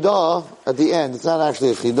chidah at the end. It's not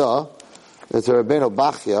actually a chidah. It's a Rabbeinu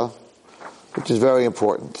Bachya, which is very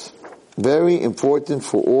important. Very important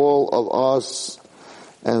for all of us.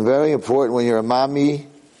 And very important when you're a mommy.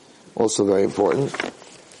 Also very important.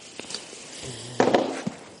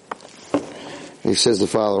 He says the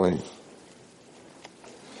following.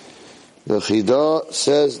 The Chidah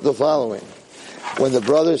says the following. When the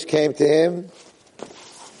brothers came to him,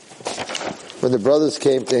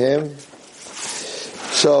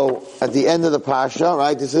 so at the end of the Pasha,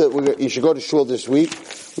 right, you should go to shul this week.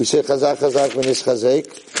 We say Chazak Chazak V'nis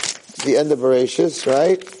Chazek. The end of Bereshis,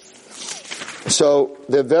 right? So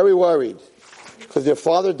they're very worried because their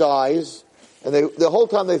father dies, and the whole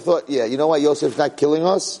time they thought, yeah, you know what, Yosef's not killing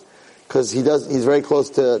us because he's very close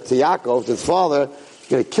to Yaakov, to his father. He's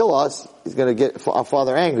going to kill us. He's going to get our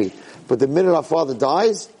father angry. But the minute our father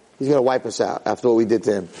dies, he's going to wipe us out after what we did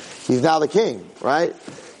to him. He's now the king, right?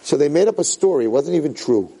 So they made up a story. It wasn't even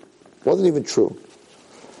true.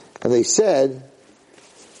 And they said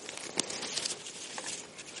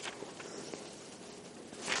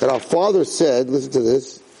that our father said, listen to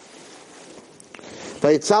this,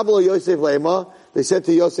 they said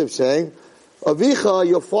to Yosef saying, Avicha,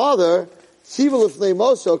 your father,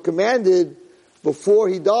 commanded before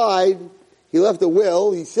he died, he left a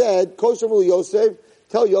will, he said, Yosef,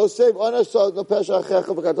 tell Yosef,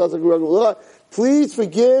 please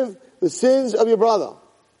forgive the sins of your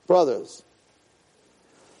brothers.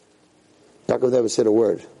 Yaakov never said a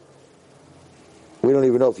word. We don't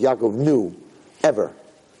even know if Yaakov knew, ever,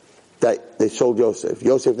 that they sold Yosef.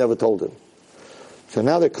 Yosef never told him. So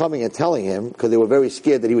now they're coming and telling him, because they were very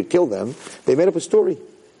scared that he would kill them, they made up a story.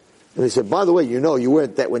 And they said, by the way, you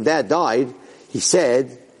weren't that when Dad died, he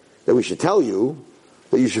said that we should tell you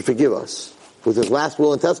that you should forgive us. With his last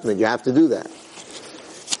will and testament, you have to do that.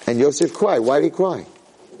 And Yosef cried. Why did he cry?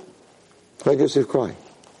 Why did Yosef cry?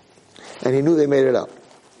 And he knew they made it up.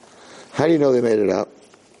 How do you know they made it up?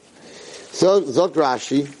 So, Zok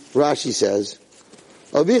Rashi says,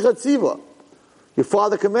 Avicha tziva, your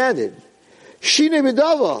father commanded. Shine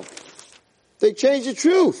b'dava, they changed the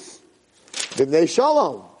truth. B'nei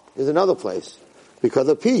shalom is another place, because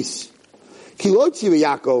of peace. Kilo tziva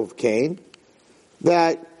Yaakov Cain,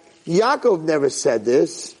 that Yaakov never said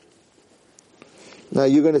this. Now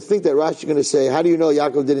you're going to think that Rashi is going to say, how do you know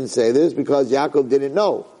Yaakov didn't say this? Because Yaakov didn't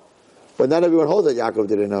know. But not everyone holds that Yaakov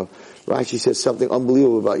didn't know. Rashi says something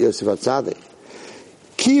unbelievable about Yosef HaTzadik.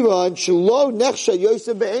 Kivan shelo nechsha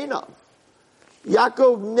Yosef be'enav.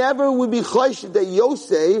 Yaakov never would be choshed that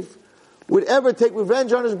Yosef would ever take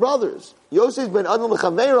revenge on his brothers. Yosef ben Adam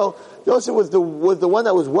l'chavero. Yosef was the one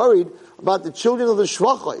that was worried about the children of the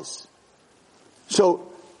Shvachos.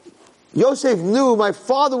 So Yosef knew my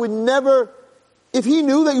father would never, if he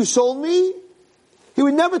knew that you sold me, he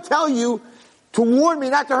would never tell you to warn me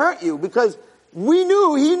not to hurt you, because he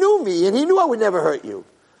knew me, and he knew I would never hurt you.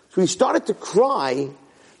 So he started to cry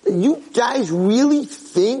You guys really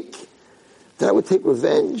think that I would take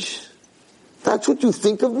revenge? That's what you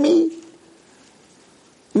think of me?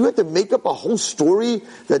 You had to make up a whole story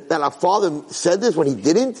that our father said this when he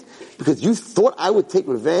didn't? Because you thought I would take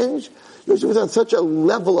revenge? Yosef was on such a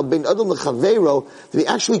level of being Adam Lechavero that he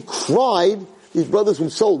actually cried, these brothers who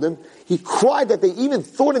sold him, he cried that they even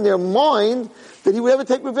thought in their mind that he would ever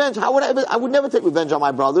take revenge. I would never take revenge on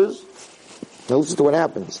my brothers. Now listen to what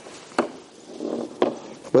happens.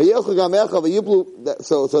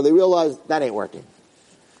 So they realized that ain't working.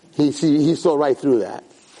 He saw right through that.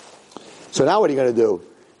 So now what are you going to do?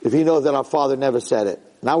 If he knows that our father never said it.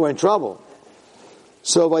 Now we're in trouble.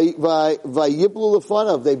 So vayiplu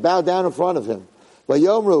lefanav, they bow down in front of him.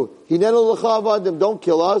 Vayomru, hinenu l'chavadim, don't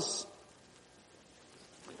kill us.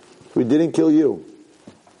 We didn't kill you.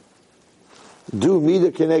 Do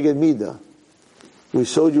mida keneged mida. We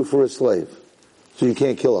sold you for a slave, so you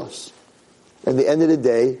can't kill us. At the end of the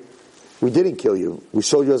day, we didn't kill you. We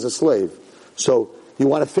sold you as a slave. So you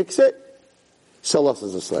want to fix it? Sell us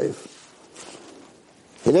as a slave.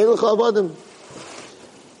 Hinenu l'chavadim.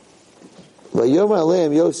 Vayom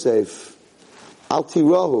aleim Yosef, al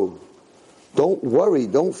tirahu. Don't worry,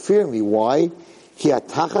 don't fear me. Why? Ki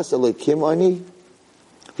atachas elokim ani.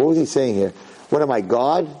 What was he saying here? What am I,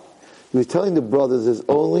 God? He was telling the brothers there's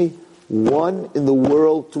only one in the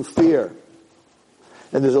world to fear.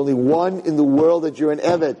 And there's only one in the world that you're an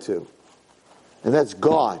eved to. And that's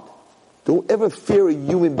God. Don't ever fear a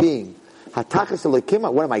human being. Hatachas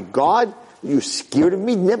elokim, what am I, God? You're scared of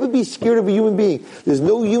me? Never be scared of a human being. There's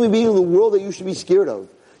no human being in the world that you should be scared of.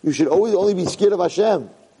 You should always only be scared of Hashem.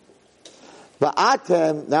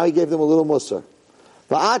 Va'atem, now he gave them a little musar.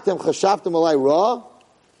 Va'atem chashavtem alai ra.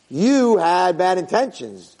 You had bad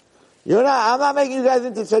intentions. I'm not making you guys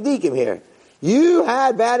into tzaddikim here. You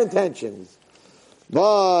had bad intentions.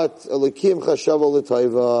 But Elokim chashav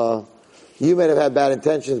l'tayva. You may have had bad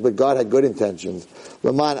intentions, but God had good intentions.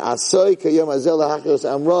 L'man asoy kayom azel lahachos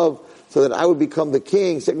amrav. So that I would become the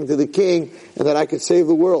king, second to the king, and that I could save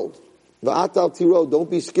the world. Va'atal tiro,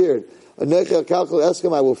 don't be scared. I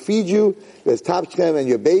will feed you, there's tapchem and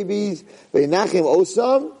your babies. Ve'inachim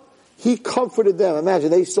osam, he comforted them.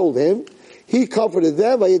 Imagine, they sold him. He comforted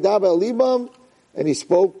them, vayidab el libam, and he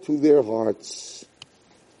spoke to their hearts.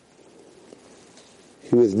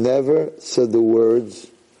 He was never said the words,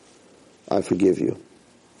 I forgive you.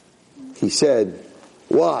 He said,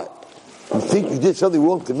 what? You think you did something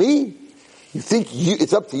wrong to me? You think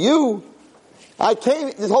it's up to you? I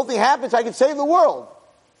came, this whole thing happened so I could save the world.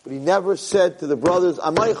 But he never said to the brothers, I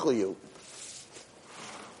meichel you.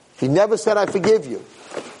 He never said, I forgive you.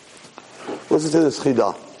 Listen to this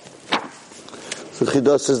chidah. So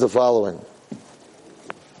chidah says the following.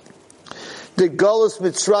 The Golus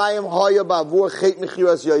Mitzrayim haya ba'avur chet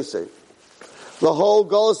mechiras Yosef. The whole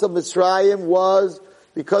Golus of Mitzrayim was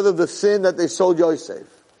because of the sin that they sold Yosef.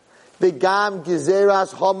 The Gam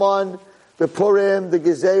Gezeras Haman, the Purim, the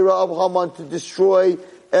Gezerah of Haman to destroy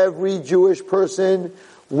every Jewish person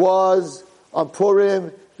was on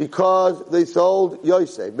Purim because they sold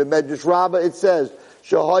Yosef. In Medrash Rabbah it says,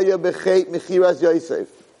 Shahaya b'chet mechiras Yosef.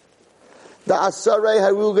 The Asarei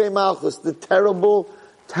Harugei Malchus, the terrible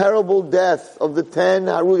death of the 10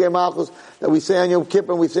 Harugei Malchus that we say on Yom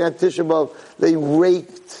Kippur and we say on Tisha B'Av. They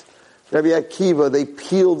raped Rabbi Akiva, they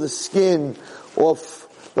peeled the skin off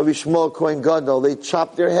Rabbi Shmuel Kohen Gadol, they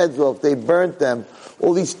chopped their heads off, they burnt them.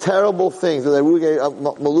 All these terrible things.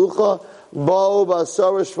 Malucha, Bo,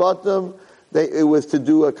 Basara, Shvatim, it was to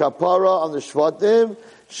do a kapara on the Shvatim,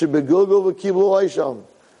 Shebegilgul v'kiblu Oisham.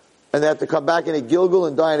 And they have to come back in a Gilgul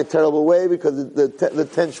and die in a terrible way because the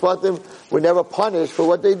 10 Shvatim were never punished for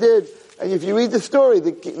what they did. And if you read the story,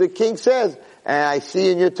 the king says, and I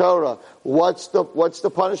see in your Torah, what's the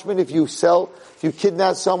punishment if you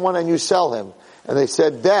kidnap someone and you sell him? And they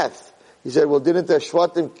said death. He said, well, didn't the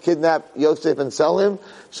Shvatim kidnap Yosef and sell him?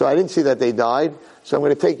 So I didn't see that they died. So I'm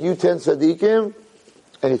going to take you 10 tzaddikim.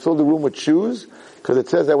 And he filled the room with shoes. Because it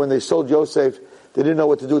says that when they sold Yosef, they didn't know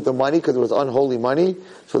what to do with the money because it was unholy money.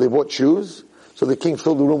 So they bought shoes. So the king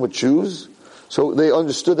filled the room with shoes. So they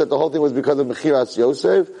understood that the whole thing was because of Mechiras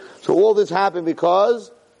Yosef. So all this happened because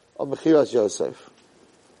of Mechiras Yosef.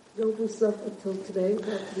 Until today,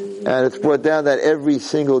 and it's brought down that every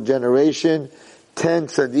single generation, 10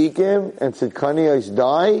 tzaddikim and tzidkaniyos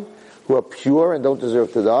die, who are pure and don't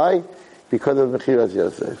deserve to die, because of Mechiras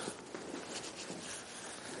Yosef.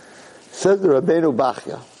 Says the Rabbeinu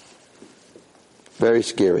Bachya. Very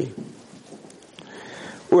scary.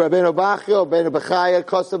 Rabbeinu Bachya, Rabbeinu Bachaya,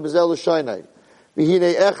 Kosta Bezel L'Shainai.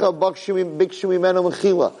 V'hinei echa bikshu mimenu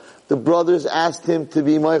mechila. The brothers asked him to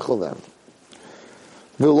be meichel them.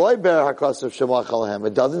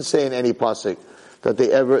 It doesn't say in any pasuk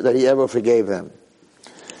that he ever forgave them.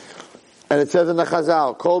 And it says in the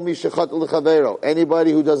Chazal, Kol mi shechat l'chavero,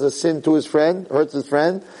 anybody who does a sin to his friend, hurts his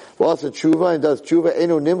friend, also tshuva and does tshuva,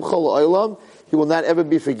 enu nimchol olam, he will not ever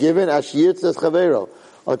be forgiven, ashiyirtzes chavero,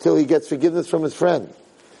 until he gets forgiveness from his friend.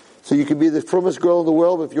 So you can be the frummest girl in the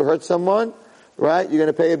world, but if you hurt someone, right, you're going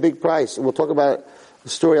to pay a big price. And we'll talk about a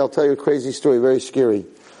story, I'll tell you a crazy story, very scary,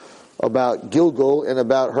 about Gilgal and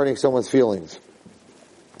about hurting someone's feelings.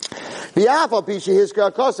 And even though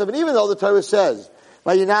the Torah says,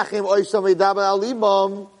 that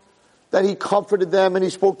he comforted them and he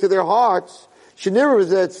spoke to their hearts,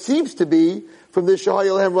 it seems to be from the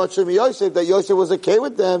Shahayalhem Racham Yosef that Yosef was okay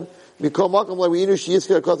with them. But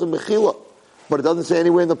it doesn't say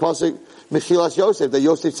anywhere in the pasuk Mechilas Yosef that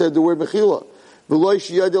Yosef said the word Mechila. They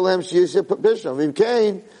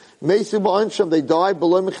died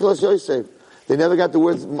below Mechilas Yosef. They never got the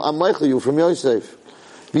words I'm Michael you from Yosef.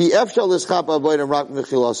 And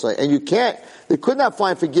you can't, they could not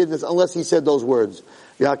find forgiveness unless he said those words.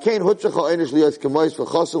 And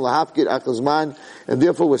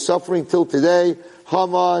therefore we're suffering till today.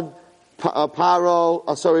 Haman, Paro,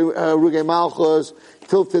 Ruge Malchus,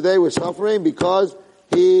 till today we're suffering because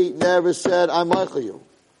he never said, I'm Michael you.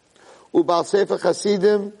 Ubal Sefer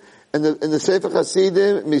Chasidim, in the Sefer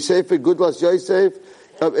Chasidim, Misefer Gudlas Yosef,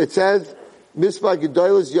 it says, Mispah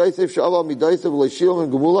Gedolos Yosef Sha'aval Midoysev L'Shilom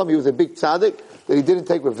and Gemulam. He was a big tzaddik that he didn't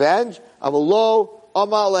take revenge. Avalo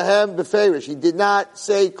Amal Lahem Beferish. He did not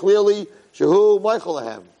say clearly Shehu Michael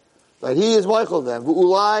Lahem, that he is Michael them.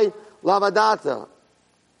 V'ulai Lavadata.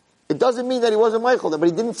 It doesn't mean that he wasn't Michael them, but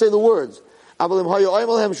he didn't say the words. Avalim Hayu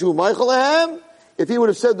Aymal Lahem Shehu Michael Lahem. If he would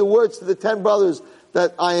have said the words to the 10 brothers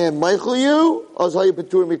that I am Michael you, Az Hayu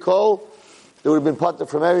Petur Mikol, there would have been parted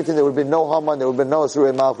from everything. There would have been no Haman. There would have been no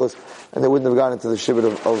Asur Malchus, and they wouldn't have gone into the shibud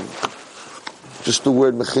of just the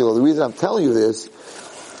word Mechila. The reason I'm telling you this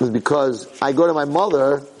is because I go to my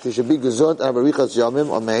mother. She should be gesund. I have a richas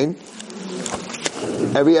yamim. Amen.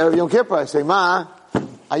 Every Erev Yom Kippur, I say, Ma,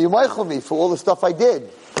 are you Michael me for all the stuff I did?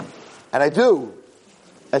 And I do.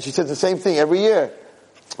 And she says the same thing every year.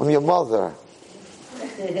 I'm your mother.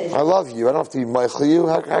 I love you. I don't have to be Michael you.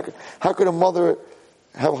 How could a mother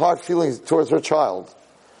have hard feelings towards her child?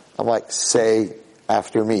 I'm like, say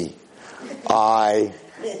after me. I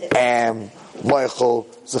am Michael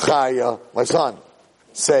Zechariah, my son.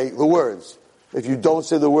 Say the words. If you don't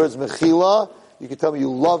say the words Mechila, you can tell me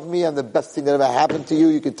you love me, I'm the best thing that ever happened to you,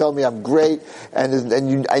 you can tell me I'm great,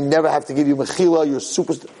 and I never have to give you Mechila, you're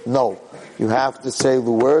super... No. You have to say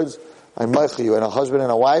the words, I Mechil you. And a husband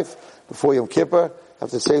and a wife, before Yom Kippur, have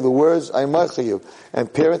to say the words, I Mechil you.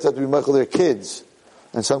 And parents have to be Mechil their kids.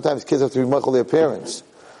 And sometimes kids have to be Mechil their parents.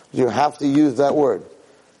 You have to use that word.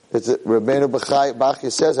 It's Rabbeinu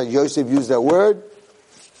Bachya says that Yosef used that word.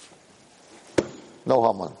 No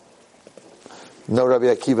Haman. No Rabbi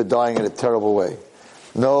Akiva dying in a terrible way.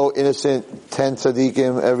 No innocent 10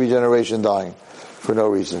 tzaddikim every generation dying for no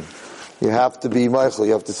reason. You have to be Michael.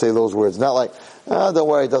 You have to say those words. Not like, don't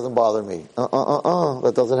worry, it doesn't bother me.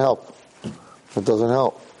 That doesn't help. That doesn't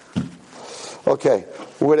help. Okay,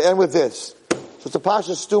 we're going to end with this. So it's a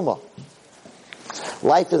Pasha Stuma.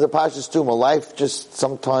 Life is a Pasha Stuma. Life just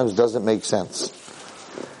sometimes doesn't make sense.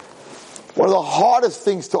 One of the hardest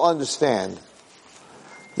things to understand,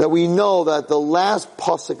 that we know that the last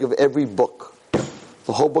pasuk of every book,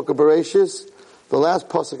 the whole book of Bereshis, the last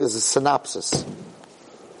pasuk is a synopsis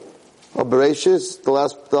of Bereshis, the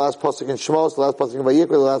last pasuk in Shmos, the last pasuk in Vayikra,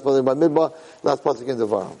 the last pasuk in Bamidbar, the last pasuk in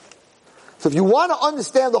Devarim. So if you want to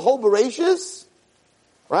understand the whole Bereshis,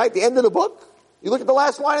 right, the end of the book, you look at the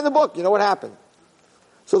last line in the book, you know what happened.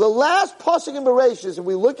 So the last pasuk in Bereshis, if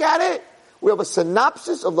we look at it, we have a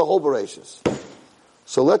synopsis of the whole Bereshis.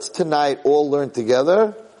 So let's tonight all learn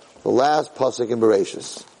together the last pasuk in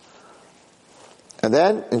Bereshis. And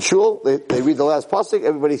then, in Shul, they read the last pasuk,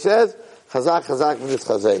 everybody says, Chazak, Chazak, Minis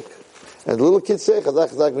Chazek. And the little kids say, Chazak,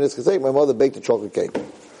 Chazak, Minis Chazek, my mother baked a chocolate cake.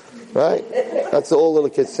 Right? That's all little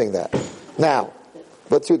kids sing that. Now,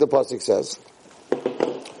 let's see what the pasuk says.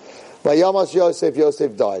 Vayamas Yosef,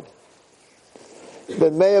 Yosef died.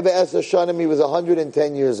 But Me'ah ve'eser shanim, he was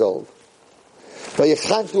 110 years old.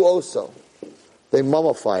 Vayichantu also. They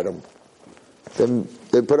mummified him.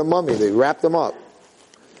 They put a mummy, they wrapped him up.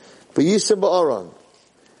 V'yisim ba'aron.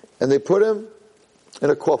 And they put him in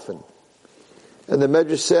a coffin. And the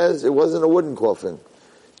Medrash says it wasn't a wooden coffin.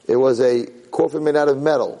 It was a coffin made out of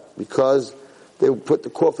metal, because they put the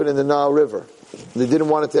coffin in the Nile River. They didn't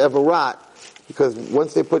want it to ever rot, because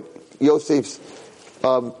once they put Yosef's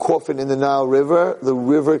coffin in the Nile River, the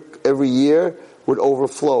river every year would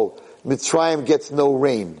overflow. Mitzrayim gets no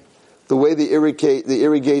rain. The way they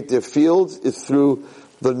irrigate their fields is through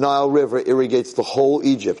the Nile River, irrigates the whole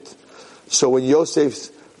Egypt. So when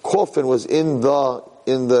Yosef's coffin was in the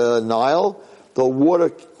Nile, the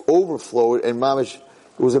water overflowed, and mamish, it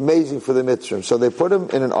was amazing for the Mitzrayim. So they put him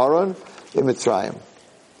in an aron in Mitzrayim.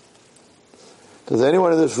 Does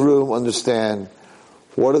anyone in this room understand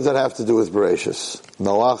what does that have to do with Bereshis?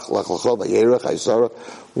 Noach, Lech Lecho, Vayerech, Haisara.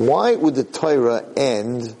 Why would the Torah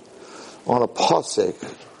end on a pasuk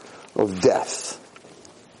of death?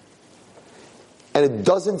 And it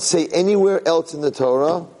doesn't say anywhere else in the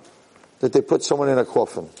Torah that they put someone in a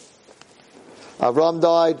coffin. Avram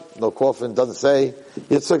died, no coffin, doesn't say.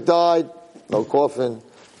 Yitzchak died, no coffin.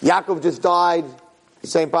 Yaakov just died,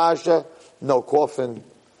 same parasha, no coffin.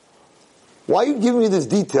 Why are you giving me this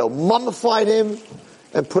detail? Mummified him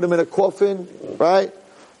and put him in a coffin, right?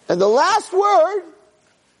 And the last word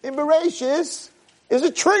in Bereshis is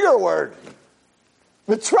a trigger word.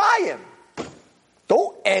 Mitzrayim.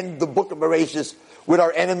 Don't end the book of Bereshis with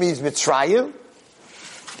our enemies Mitzrayim.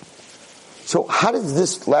 So how does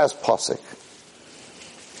this last pasuk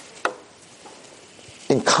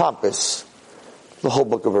encompass the whole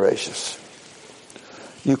book of Bereshis?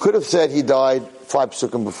 You could have said he died 5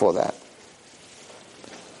 psukim before that.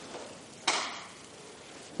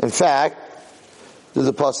 In fact, there's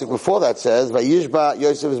a pasuk before that says, "Vayishba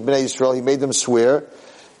Yosef is bnei Yisrael." He made them swear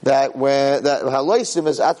that haloisim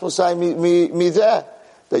is atmosai mizeh,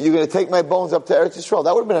 that you're going to take my bones up to Eretz Yisrael.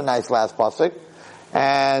 That would have been a nice last pasuk.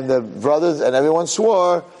 And the brothers and everyone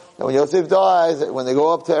swore that when Yosef dies, that when they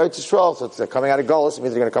go up to Eretz Yisrael, so they're coming out of Golus, it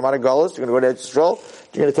means they're going to come out of Golus, you're going to go to Eretz Yisrael,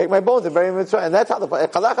 you're going to take my bones and bury them in Mitzrayim. And that's how the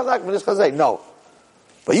chazak. No.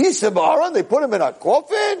 But Yisrael Ba'aron, they put him in a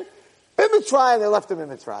coffin. In Mitzrayim, they left him in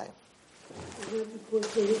Mitzrayim.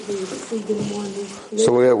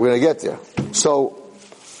 So we're going to get there. So,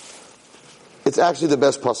 it's actually the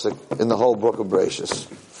best pasuk in the whole book of Bereshis.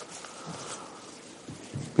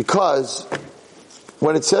 Because,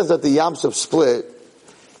 when it says that the Yamsuf split,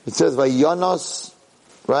 it says Vayanos,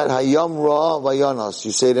 right? Hayam Ra Vayanos.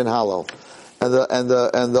 You say it in Hallel. And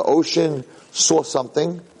the ocean saw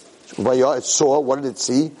something. It saw, what did it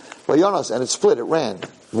see? Vayanos, and it split, it ran.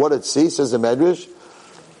 What did it see, says the Medrash?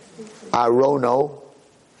 Arono,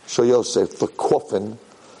 so Yosef, the coffin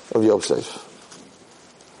of Yosef.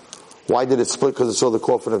 Why did it split? Because it saw the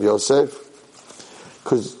coffin of Yosef?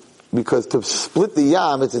 Because to split the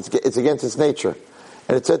Yam, it's against its nature.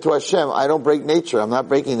 And it said to Hashem, I don't break nature, I'm not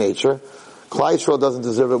breaking nature. Klal Yisrael doesn't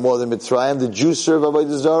deserve it more than Mitzrayim. The Jews serve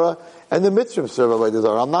Avodah Zarah, and the Mitzrayim serve Avodah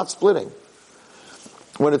Zarah. I'm not splitting.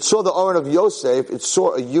 When it saw the Aron of Yosef, it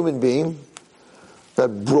saw a human being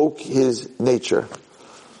that broke his nature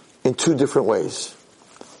in 2 different ways.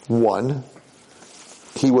 One,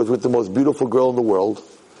 he was with the most beautiful girl in the world.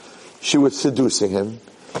 She was seducing him.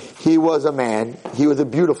 He was a man. He was a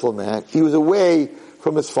beautiful man. He was away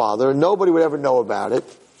from his father. Nobody would ever know about it.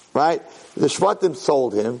 Right? The Shvatim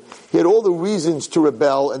sold him. He had all the reasons to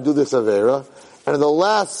rebel and do this Avera. And in the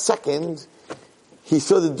last second, he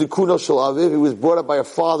saw the Dikuno Shel Aviv. He was brought up by a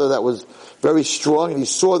father that was very strong, and he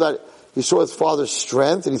saw his father's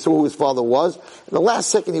strength, and he saw who his father was. In the last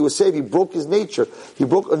second he was saved. He broke his nature. He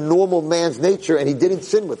broke a normal man's nature, and he didn't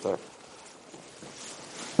sin with her.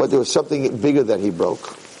 But there was something bigger that he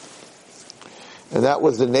broke. And that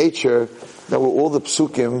was the nature that were all the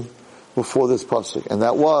psukim before this pasuk. And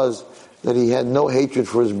that was that he had no hatred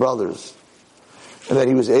for his brothers. And that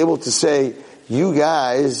he was able to say, you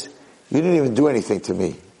guys, you didn't even do anything to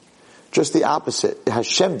me. Just the opposite.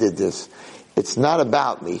 Hashem did this. It's not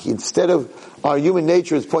about me. Instead of our human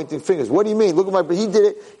nature is pointing fingers. What do you mean? Look at he did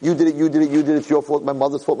it, you did it, you did it, you did it. It's your fault, my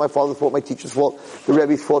mother's fault, my father's fault, my teacher's fault, the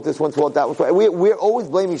Rebbe's fault, this one's fault, that one's fault. We're always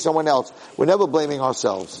blaming someone else. We're never blaming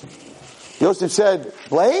ourselves. Yosef said,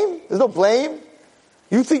 blame? There's no blame.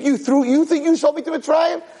 You think you sold me to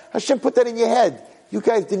Mitzrayim? Hashem put that in your head. You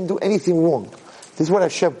guys didn't do anything wrong. This is what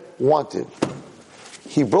Hashem wanted.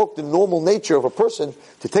 He broke the normal nature of a person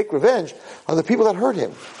to take revenge on the people that hurt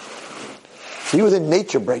him. He was a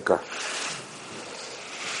nature breaker.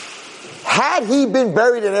 Had he been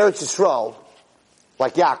buried in Eretz Yisrael,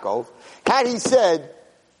 like Yaakov, had he said,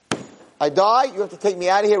 I die, you have to take me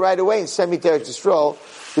out of here right away and send me to Eretz Yisrael,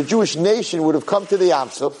 the Jewish nation would have come to the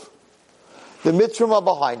Yamsuf. The Mitzrayim are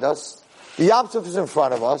behind us. The Yamsuf is in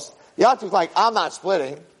front of us. The Yamsuf is like, I'm not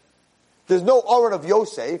splitting. There's no Oren of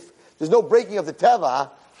Yosef. There's no breaking of the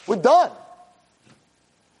Teva. We're done.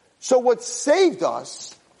 So what saved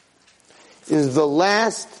us is the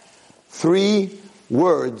last 3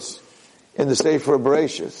 words in the Sefer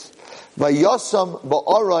Bereshis. Vayosam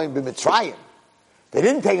ba'arayin b'Mitzrayim. They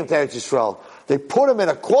didn't take him to Eretz Yisrael. They put him in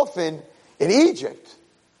a coffin in Egypt.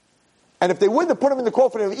 And if they wouldn't have put him in the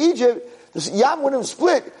coffin in Egypt, the Yam wouldn't have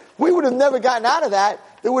split. We would have never gotten out of that.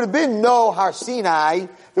 There would have been no Har Sinai.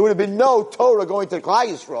 There would have been no Torah going to Klal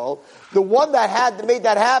Yisrael. The one that made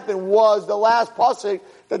that happen was the last pasuk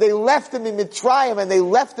that they left him in Mitzrayim and they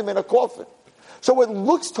left him in a coffin. So it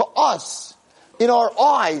looks to us, in our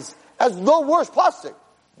eyes, as the worst pasuk.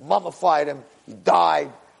 Mummified him, he died,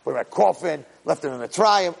 put him in a coffin, left him in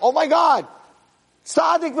Mitzrayim. Oh my God!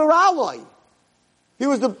 Tzaddik v'raloi. He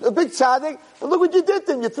was a big tzaddik, and look what you did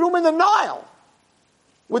to him. You threw him in the Nile.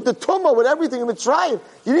 With the tumah, with everything in Mitzrayim.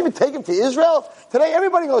 You didn't even take him to Israel? Today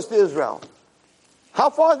everybody goes to Israel.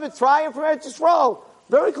 How far is Mitzrayim from Eretz Yisrael?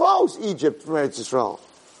 Very close, Egypt from Eretz Yisrael.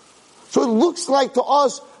 So it looks like to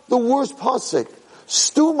us the worst pasuk.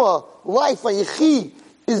 Stuma, life, vayechi,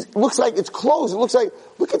 looks like it's closed. It looks like,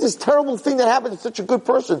 look at this terrible thing that happened to such a good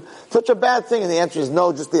person, such a bad thing. And the answer is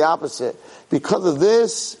no, just the opposite. Because of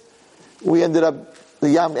this, the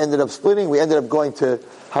Yam ended up splitting. We ended up going to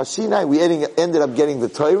Har Sinai. We ended up getting the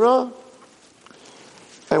Torah.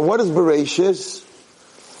 And what is Bereshis?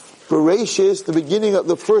 Bereshis, the beginning of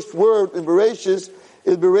the first word in Bereshis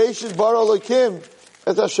is Bereshis Bara Elokim.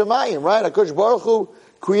 That's Hashemayim, right? HaKadosh Baruch Hu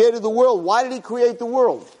created the world. Why did he create the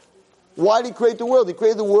world? Why did he create the world? He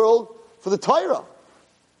created the world for the Torah.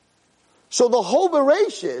 So the whole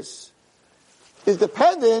Bereshis is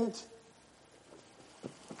dependent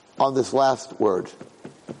on this last word.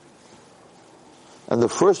 And the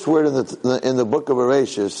first word in the book of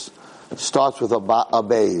Bereshis starts with a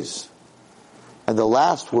beis. And the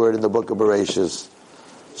last word in the book of Bereshis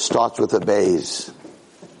starts with a beis.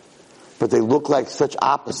 But they look like such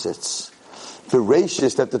opposites.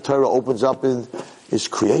 Bereshis that the Torah opens up in is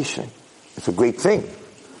creation. It's a great thing.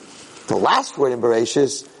 The last word in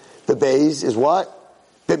Bereshis, the beis, is what?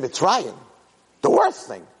 Mitzrayim. The worst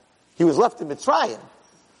thing. He was left in Mitzrayim.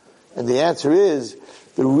 And the answer is,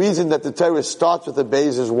 the reason that the Torah starts with the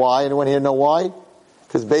beis is why? Anyone here know why?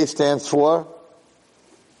 Because beis stands for,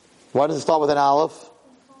 why does it start with an aleph?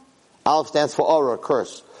 Aleph stands for aura,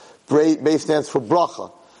 curse. Beis stands for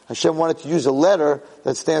bracha. Hashem wanted to use a letter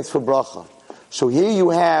that stands for bracha. So here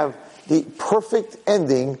you have the perfect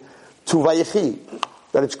ending to vayechi,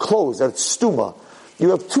 that it's closed, that it's stuma. You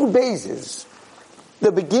have two bases.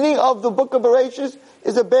 The beginning of the book of Bereshit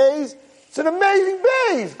is a beis. It's an amazing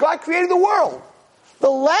beis. God created the world. The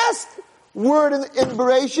last word in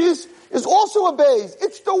Bereshit is also a beis.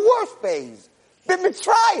 It's the worst beis.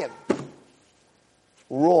 Mitzrayim.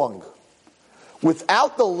 Wrong.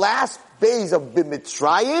 Without the last beis of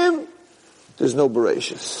Mitzrayim, there's no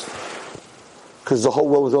Bereshit. Because the whole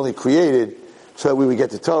world was only created so that we would get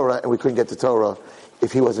to Torah, and we couldn't get to Torah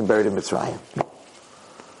if he wasn't buried in Mitzrayim.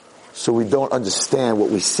 So we don't understand what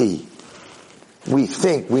we see. We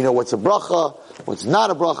think we know what's a bracha, what's not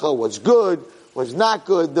a bracha, what's good, what's not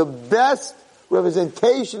good. The best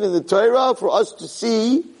representation in the Torah for us to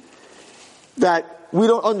see that we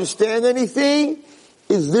don't understand anything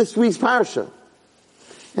is this week's parasha.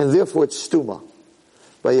 And therefore it's stuma.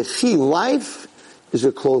 Vayechi, life is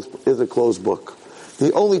a closed book.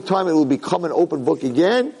 The only time it will become an open book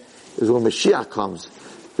again is when Mashiach comes.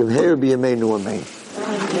 Amen.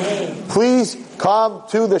 Please come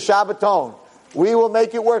to the Shabbaton. We will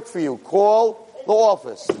make it work for you. Call the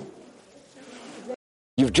office.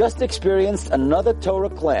 You've just experienced another Torah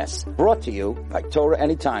class brought to you by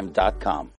TorahAnytime.com.